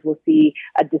Ontarians will see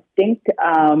a distinct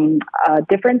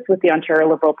difference with the Ontario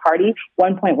Liberal Party.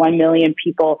 1.1 million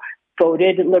people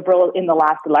voted Liberal in the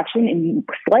last election, and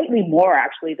slightly more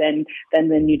actually than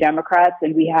the New Democrats.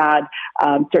 And we had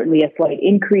certainly a slight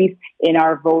increase in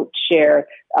our vote share,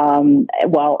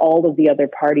 while all of the other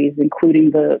parties,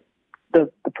 including the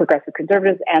Progressive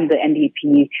Conservatives and the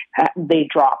NDP, they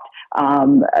dropped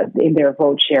in their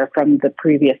vote share from the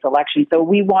previous election. So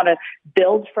we want to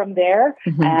build from there,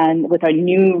 and with a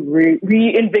new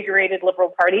reinvigorated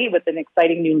Liberal Party with an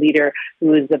exciting new leader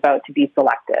who is about to be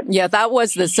selected. Yeah, that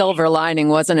was the silver lining,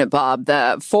 wasn't it, Bob?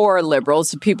 For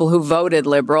Liberals, people who voted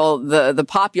Liberal, the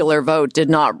popular vote did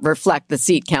not reflect the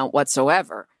seat count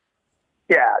whatsoever.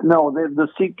 Yeah, no, the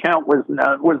seat count was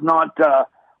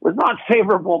not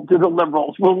favorable to the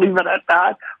Liberals. We'll leave it at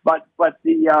that. But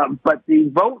the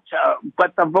vote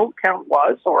count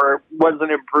was an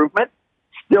improvement.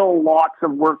 Still lots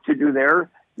of work to do there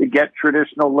to get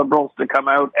traditional Liberals to come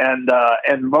out and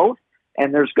vote.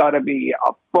 And there's got to be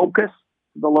a focus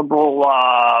to the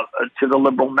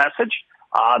Liberal message.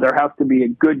 There has to be a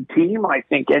good team. I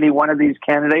think any one of these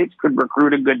candidates could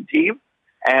recruit a good team,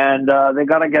 and they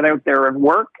got to get out there and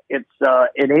work. It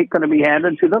ain't going to be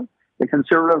handed to them. The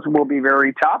Conservatives will be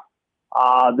very tough.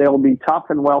 They'll be tough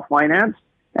and well-financed.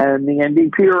 And the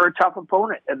NDP are a tough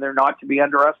opponent, and they're not to be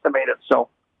underestimated. So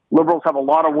Liberals have a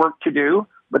lot of work to do,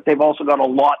 but they've also got a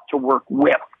lot to work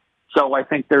with. So I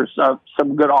think there's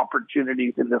some good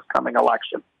opportunities in this coming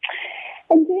election.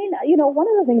 And Jane, one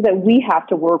of the things that we have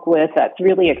to work with that's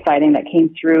really exciting that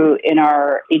came through in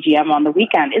our AGM on the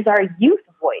weekend is our youth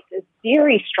voice. It's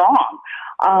very strong.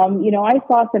 I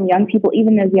saw some young people,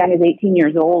 even as young as 18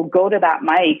 years old, go to that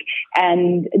mic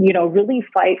and, really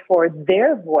fight for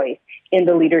their voice in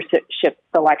the leadership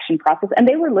selection process. And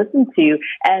they were listened to,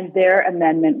 and their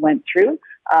amendment went through.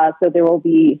 So there will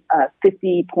be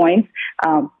 50 points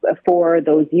for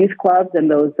those youth clubs and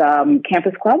those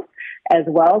campus clubs as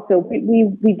well. So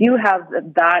we do have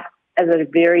that as a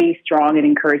very strong and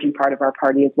encouraging part of our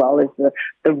party, as well as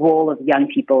the role of young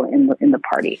people in the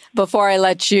party. Before I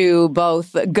let you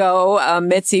both go,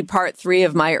 Mitzi, part 3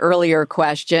 of my earlier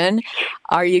question,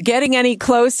 are you getting any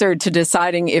closer to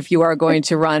deciding if you are going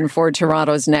to run for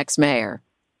Toronto's next mayor?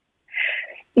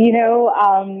 This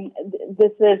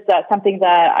is something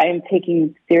that I am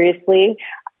taking seriously.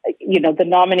 The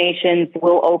nominations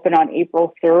will open on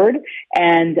April 3rd,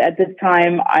 and at this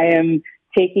time I am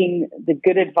taking the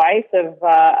good advice of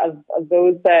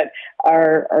those that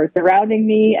are surrounding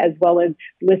me, as well as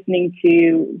listening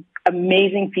to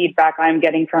amazing feedback I'm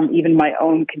getting from even my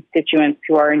own constituents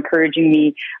who are encouraging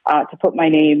me to put my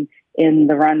name in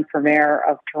the run for mayor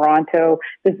of Toronto.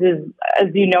 This is, as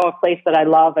you know, a place that I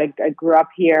love. I grew up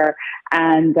here,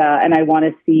 and I want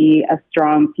to see a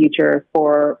strong future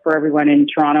for everyone in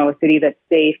Toronto, a city that's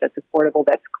safe, that's affordable,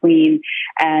 that's clean,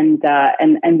 and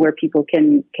where people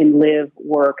can live,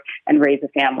 work, and raise a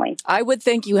family. I would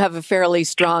think you have a fairly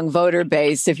strong voter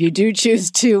base if you do choose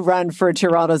to run for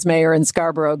Toronto's mayor in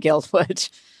Scarborough-Guildwood.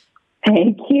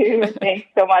 Thank you. Thanks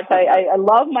so much. I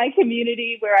love my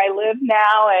community where I live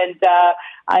now, and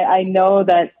I know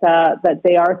that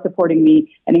they are supporting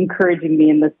me and encouraging me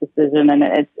in this decision,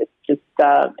 and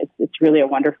it's really a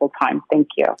wonderful time. Thank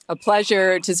you. A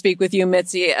pleasure to speak with you,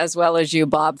 Mitzi, as well as you,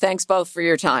 Bob. Thanks both for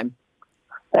your time.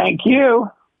 Thank you.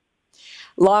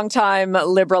 Longtime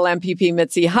Liberal MPP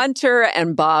Mitzi Hunter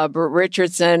and Bob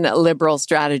Richardson, Liberal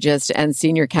strategist and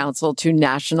senior counsel to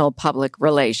National Public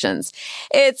Relations.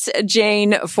 It's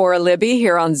Jane for Libby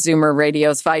here on Zoomer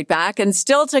Radio's Fight Back. And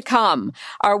still to come,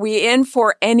 are we in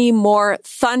for any more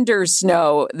thunder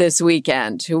snow this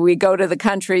weekend? We go to the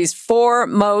country's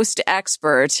foremost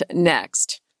expert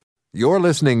next. You're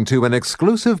listening to an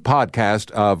exclusive podcast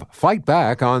of Fight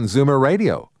Back on Zoomer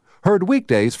Radio. Heard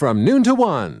weekdays from noon to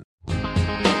 1.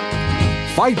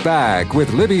 Fight Back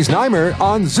with Libby Znaimer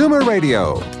on Zoomer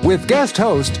Radio with guest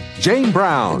host Jane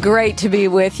Brown. Great to be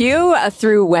with you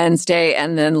through Wednesday,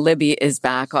 and then Libby is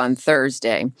back on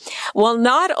Thursday. Well,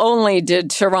 not only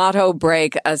did Toronto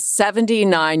break a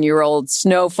 79-year-old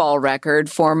snowfall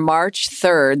record for March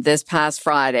 3rd this past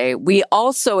Friday, we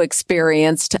also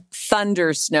experienced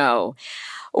thunder snow.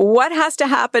 What has to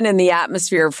happen in the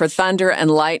atmosphere for thunder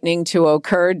and lightning to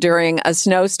occur during a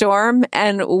snowstorm?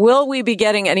 And will we be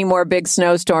getting any more big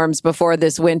snowstorms before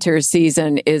this winter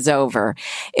season is over?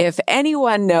 If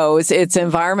anyone knows, it's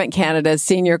Environment Canada's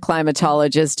senior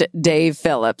climatologist, Dave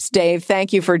Phillips. Dave,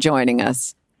 thank you for joining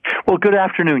us. Well, good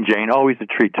afternoon, Jane. Always a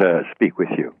treat to speak with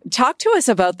you. Talk to us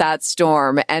about that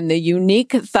storm and the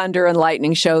unique thunder and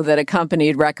lightning show that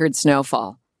accompanied record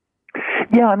snowfall.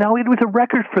 Yeah, now it was a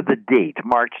record for the date,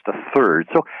 March the 3rd.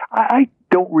 So I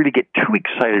don't really get too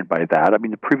excited by that. I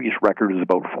mean, the previous record was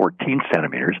about 14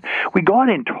 centimeters. We got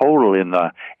in total in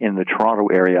the Toronto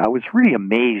area. I was really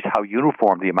amazed how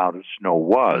uniform the amount of snow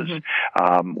was.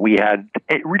 Mm-hmm. We had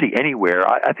really anywhere.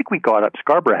 I think we got up.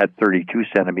 Scarborough had 32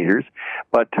 centimeters,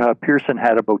 but Pearson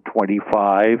had about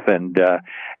 25, and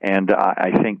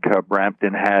I think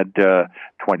Brampton had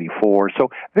 24. So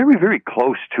very, very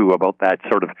close to about that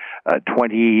sort of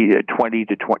 20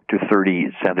 to 30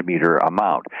 centimeter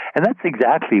amount. And that's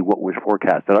exactly what was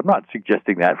forecasted. I'm not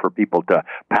suggesting that for people to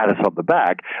pat us on the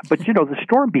back, but, you know, the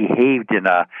storm behaved in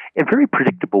a very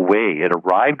predictable way. It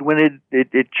arrived when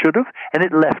it should have, and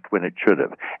it left when it should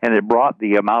have. And it brought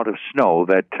the amount of snow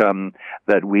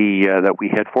that we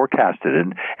had forecasted.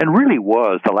 And really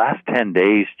was the last 10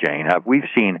 days, Jane, we've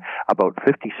seen about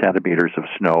 50 centimeters of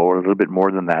snow, or a little bit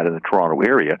more than that in the Toronto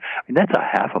area. I mean, that's a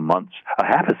half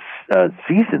a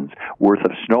season's worth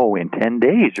of snow in 10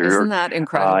 days. Isn't that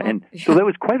incredible? And so that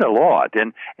was quite a lot.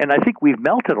 And I think we've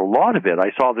melted a lot of it.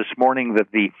 I saw this morning that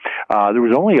there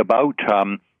was only about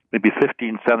maybe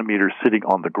 15 centimeters sitting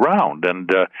on the ground. And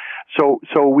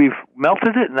so we've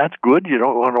melted it, and that's good. You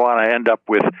don't want to end up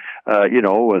with,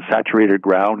 a saturated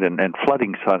ground and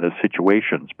flooding kind of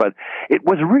situations. But it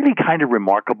was really kind of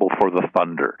remarkable for the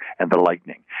thunder and the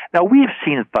lightning. Now, we've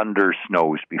seen thunder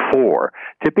snows before.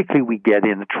 Typically, we get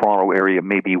in the Toronto area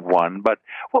maybe one. But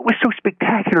what was so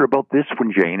spectacular about this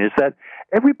one, Jane, is that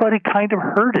everybody kind of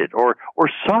heard it or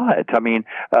saw it. I mean,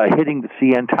 hitting the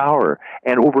CN Tower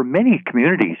and over many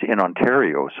communities in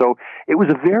Ontario. So it was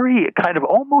a very kind of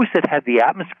almost, it had the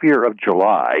atmosphere of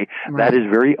July. Right. That is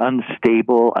very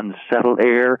unstable, unsettled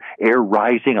air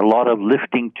rising, a lot of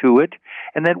lifting to it.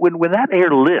 And then when that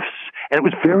air lifts, and it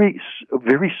was very,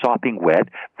 very sopping wet,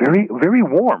 very, very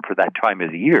warm for that time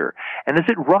of the year. And as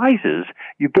it rises,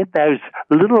 you get those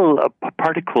little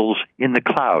particles in the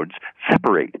clouds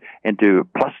separate into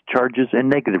plus charges and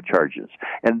negative charges.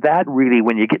 And that really,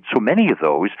 when you get so many of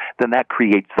those, then that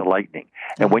creates the lightning.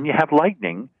 And when you have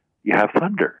lightning, you have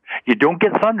thunder. You don't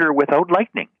get thunder without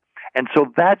lightning. And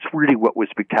so that's really what was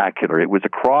spectacular. It was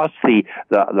across the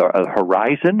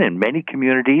horizon in many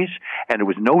communities, and there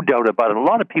was no doubt about it. A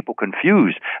lot of people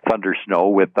confuse thunder snow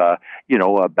with, a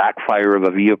backfire of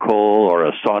a vehicle or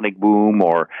a sonic boom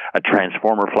or a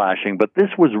transformer flashing. But this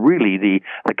was really the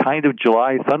kind of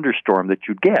July thunderstorm that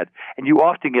you'd get. And you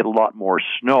often get a lot more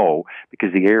snow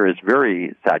because the air is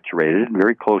very saturated and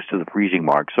very close to the freezing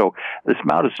mark. So this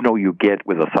amount of snow you get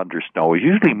with a thunder snow is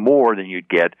usually more than you'd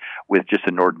get with just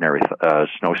an ordinary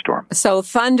snowstorm. So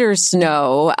thunder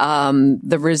snow,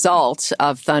 the result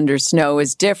of thunder snow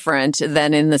is different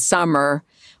than in the summer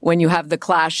when you have the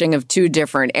clashing of two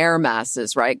different air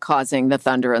masses, right, causing the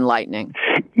thunder and lightning.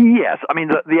 Yes. I mean,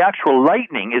 the actual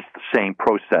lightning is the same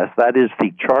process. That is,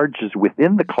 the charges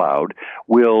within the cloud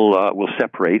will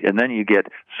separate, and then you get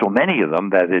so many of them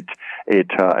that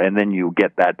and then you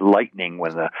get that lightning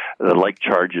when the like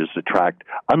charges attract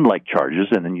unlike charges,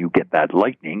 and then you get that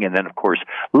lightning. And then, of course,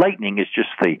 lightning is just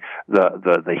the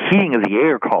heating of the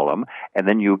air column, and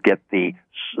then you get the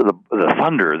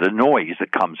thunder, the noise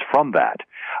that comes from that.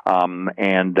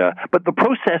 But the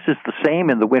process is the same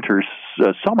in the winter,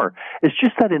 summer. It's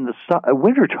just that in the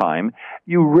wintertime,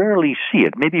 you rarely see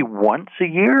it. Maybe once a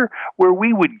year, where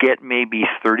we would get maybe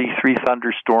 33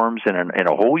 thunderstorms in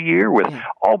a whole year, with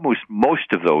almost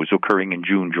most of those occurring in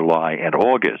June, July, and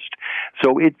August.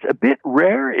 So it's a bit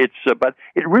rare. But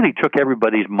it really took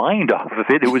everybody's mind off of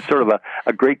it. It was sort of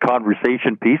a great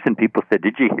conversation piece, and people said,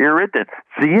 "Did you hear it and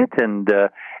see it?" And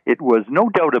it was no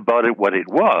doubt about it what it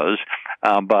was,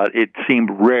 but it seemed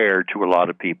rare to a lot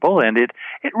of people, and it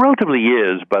relatively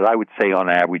is. But I would say on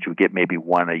average we get maybe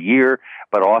one a year,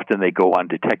 but often they go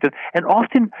undetected. And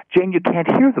often, Jane, you can't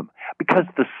hear them because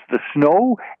the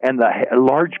snow and the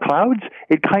large clouds,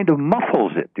 it kind of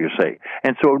muffles it, you say,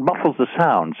 and so it muffles the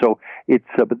sound. So it's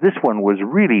but this one was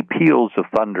really peals of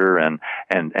thunder and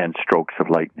strokes of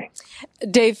lightning.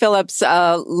 Dave Phillips,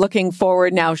 looking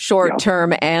forward now, short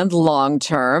term and long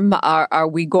term, are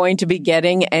we going to be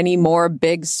getting any more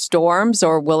big storms,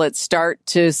 or will it start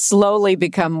to slowly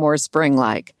become more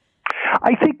spring-like?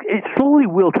 I think it slowly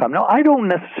will come. Now, I don't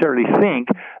necessarily think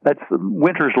that's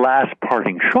winter's last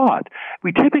parting shot.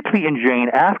 We typically, in Jane,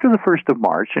 after the 1st of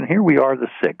March, and here we are the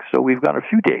 6th, so we've got a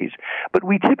few days, but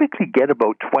we typically get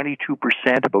about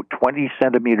 22%, about 20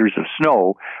 centimeters of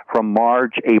snow from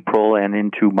March, April, and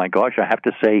into, my gosh, I have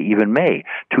to say, even May.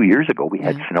 2 years ago, we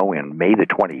had snow in May the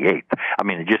 28th. I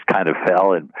mean, it just kind of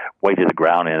fell and weighted the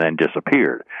ground and then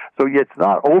disappeared. So it's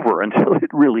not over until it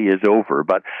really is over.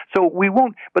 But so we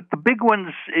won't, but the big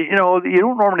ones, you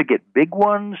don't normally get big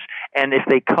ones, and if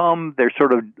they come, they're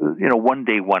sort of,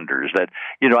 one-day wonders that,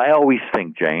 I always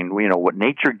think, Jane, what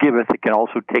nature giveth, it can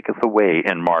also taketh away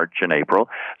in March and April.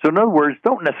 So in other words,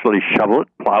 don't necessarily shovel it,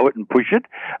 plow it, and push it.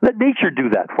 Let nature do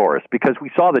that for us, because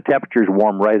we saw the temperatures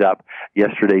warm right up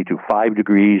yesterday to 5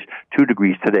 degrees, 2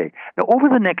 degrees today. Now, over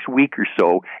the next week or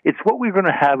so, it's what we're going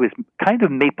to have is kind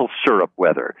of maple syrup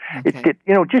weather. Okay.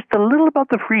 It's, just a little above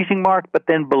the freezing mark, but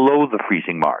then below the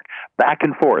freezing mark, back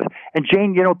and forth. And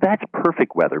Jane, that's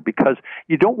perfect weather, because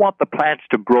you don't want the plants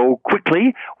to grow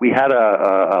quickly. We had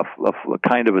a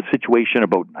kind of a situation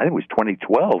about, I think it was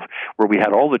 2012, where we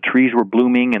had all the trees were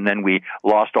blooming, and then we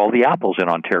lost all the apples in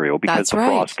Ontario because the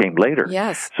frost came later.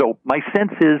 Yes. So my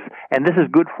sense is, and this is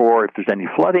good for if there's any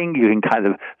flooding, you can kind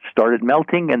of start it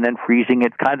melting and then freezing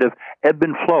it, kind of ebb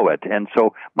and flow it. And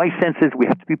so my sense is we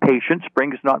have to be patient.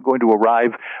 Spring is not going to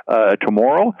arrive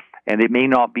tomorrow. And it may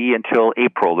not be until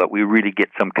April that we really get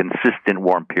some consistent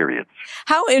warm periods.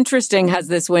 How interesting has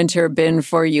this winter been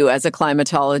for you as a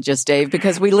climatologist, Dave?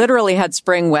 Because we literally had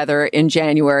spring weather in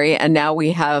January, and now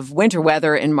we have winter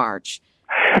weather in March.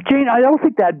 Jane, I don't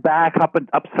think that back up and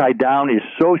upside down is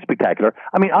so spectacular.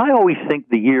 I mean, I always think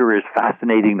the year is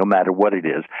fascinating no matter what it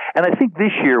is. And I think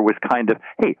this year was kind of,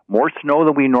 more snow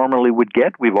than we normally would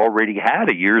get. We've already had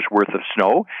a year's worth of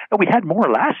snow, and we had more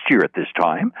last year at this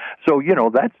time. So,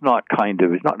 that's not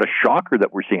it's not a shocker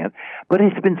that we're seeing it. But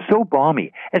it's been so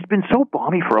balmy. It's been so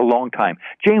balmy for a long time.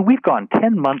 Jane, we've gone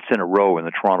 10 months in a row in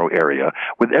the Toronto area,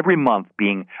 with every month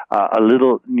being a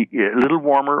little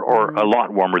warmer or a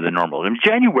lot warmer than normal. And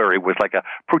January was like a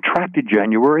protracted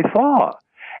January thaw.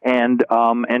 And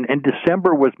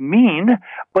December was mean,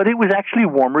 but it was actually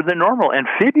warmer than normal. And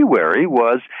February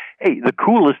was, the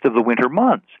coolest of the winter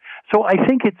months. So I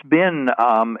think it's been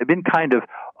kind of,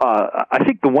 I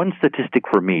think the one statistic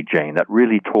for me, Jane, that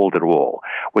really told it all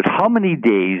was how many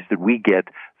days did we get,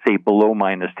 say, below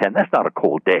 -10. That's not a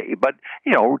cold day, but,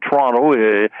 Toronto,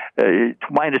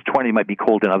 -20 might be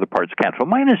cold in other parts of Canada. So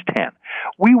 -10.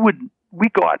 We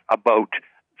got about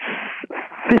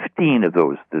 15 of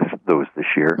those this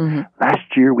year. Mm-hmm.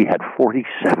 Last year we had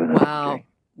 47 of them. Wow.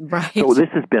 Right. So this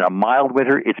has been a mild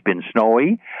winter. It's been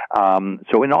snowy.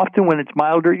 And often when it's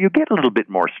milder, you get a little bit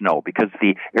more snow because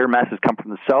the air masses come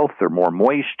from the south. They're more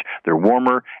moist. They're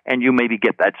warmer. And you maybe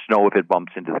get that snow if it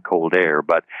bumps into the cold air.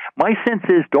 But my sense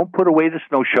is don't put away the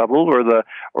snow shovel or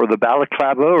the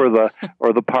balaclava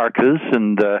or the parkas.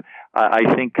 And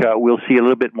I think we'll see a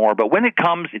little bit more. But when it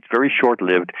comes, it's very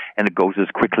short-lived, and it goes as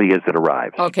quickly as it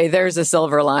arrives. Okay, there's a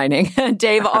silver lining.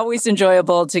 Dave, always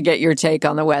enjoyable to get your take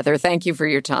on the weather. Thank you for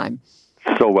your time.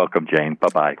 So welcome, Jane.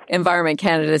 Bye-bye. Environment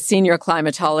Canada senior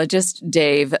climatologist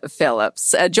Dave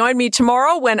Phillips. Join me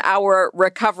tomorrow when our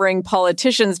Recovering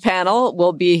Politicians panel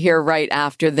will be here right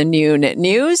after the noon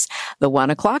news. The 1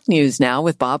 o'clock news now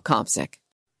with Bob Komsic.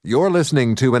 You're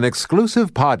listening to an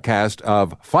exclusive podcast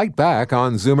of Fight Back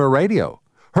on Zoomer Radio.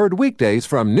 Heard weekdays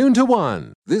from noon to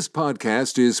 1. This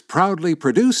podcast is proudly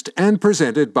produced and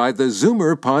presented by the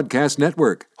Zoomer Podcast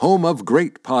Network, home of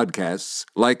great podcasts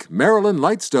like Marilyn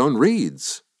Lightstone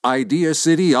Reads, Idea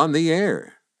City on the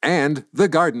Air, and The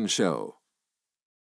Garden Show.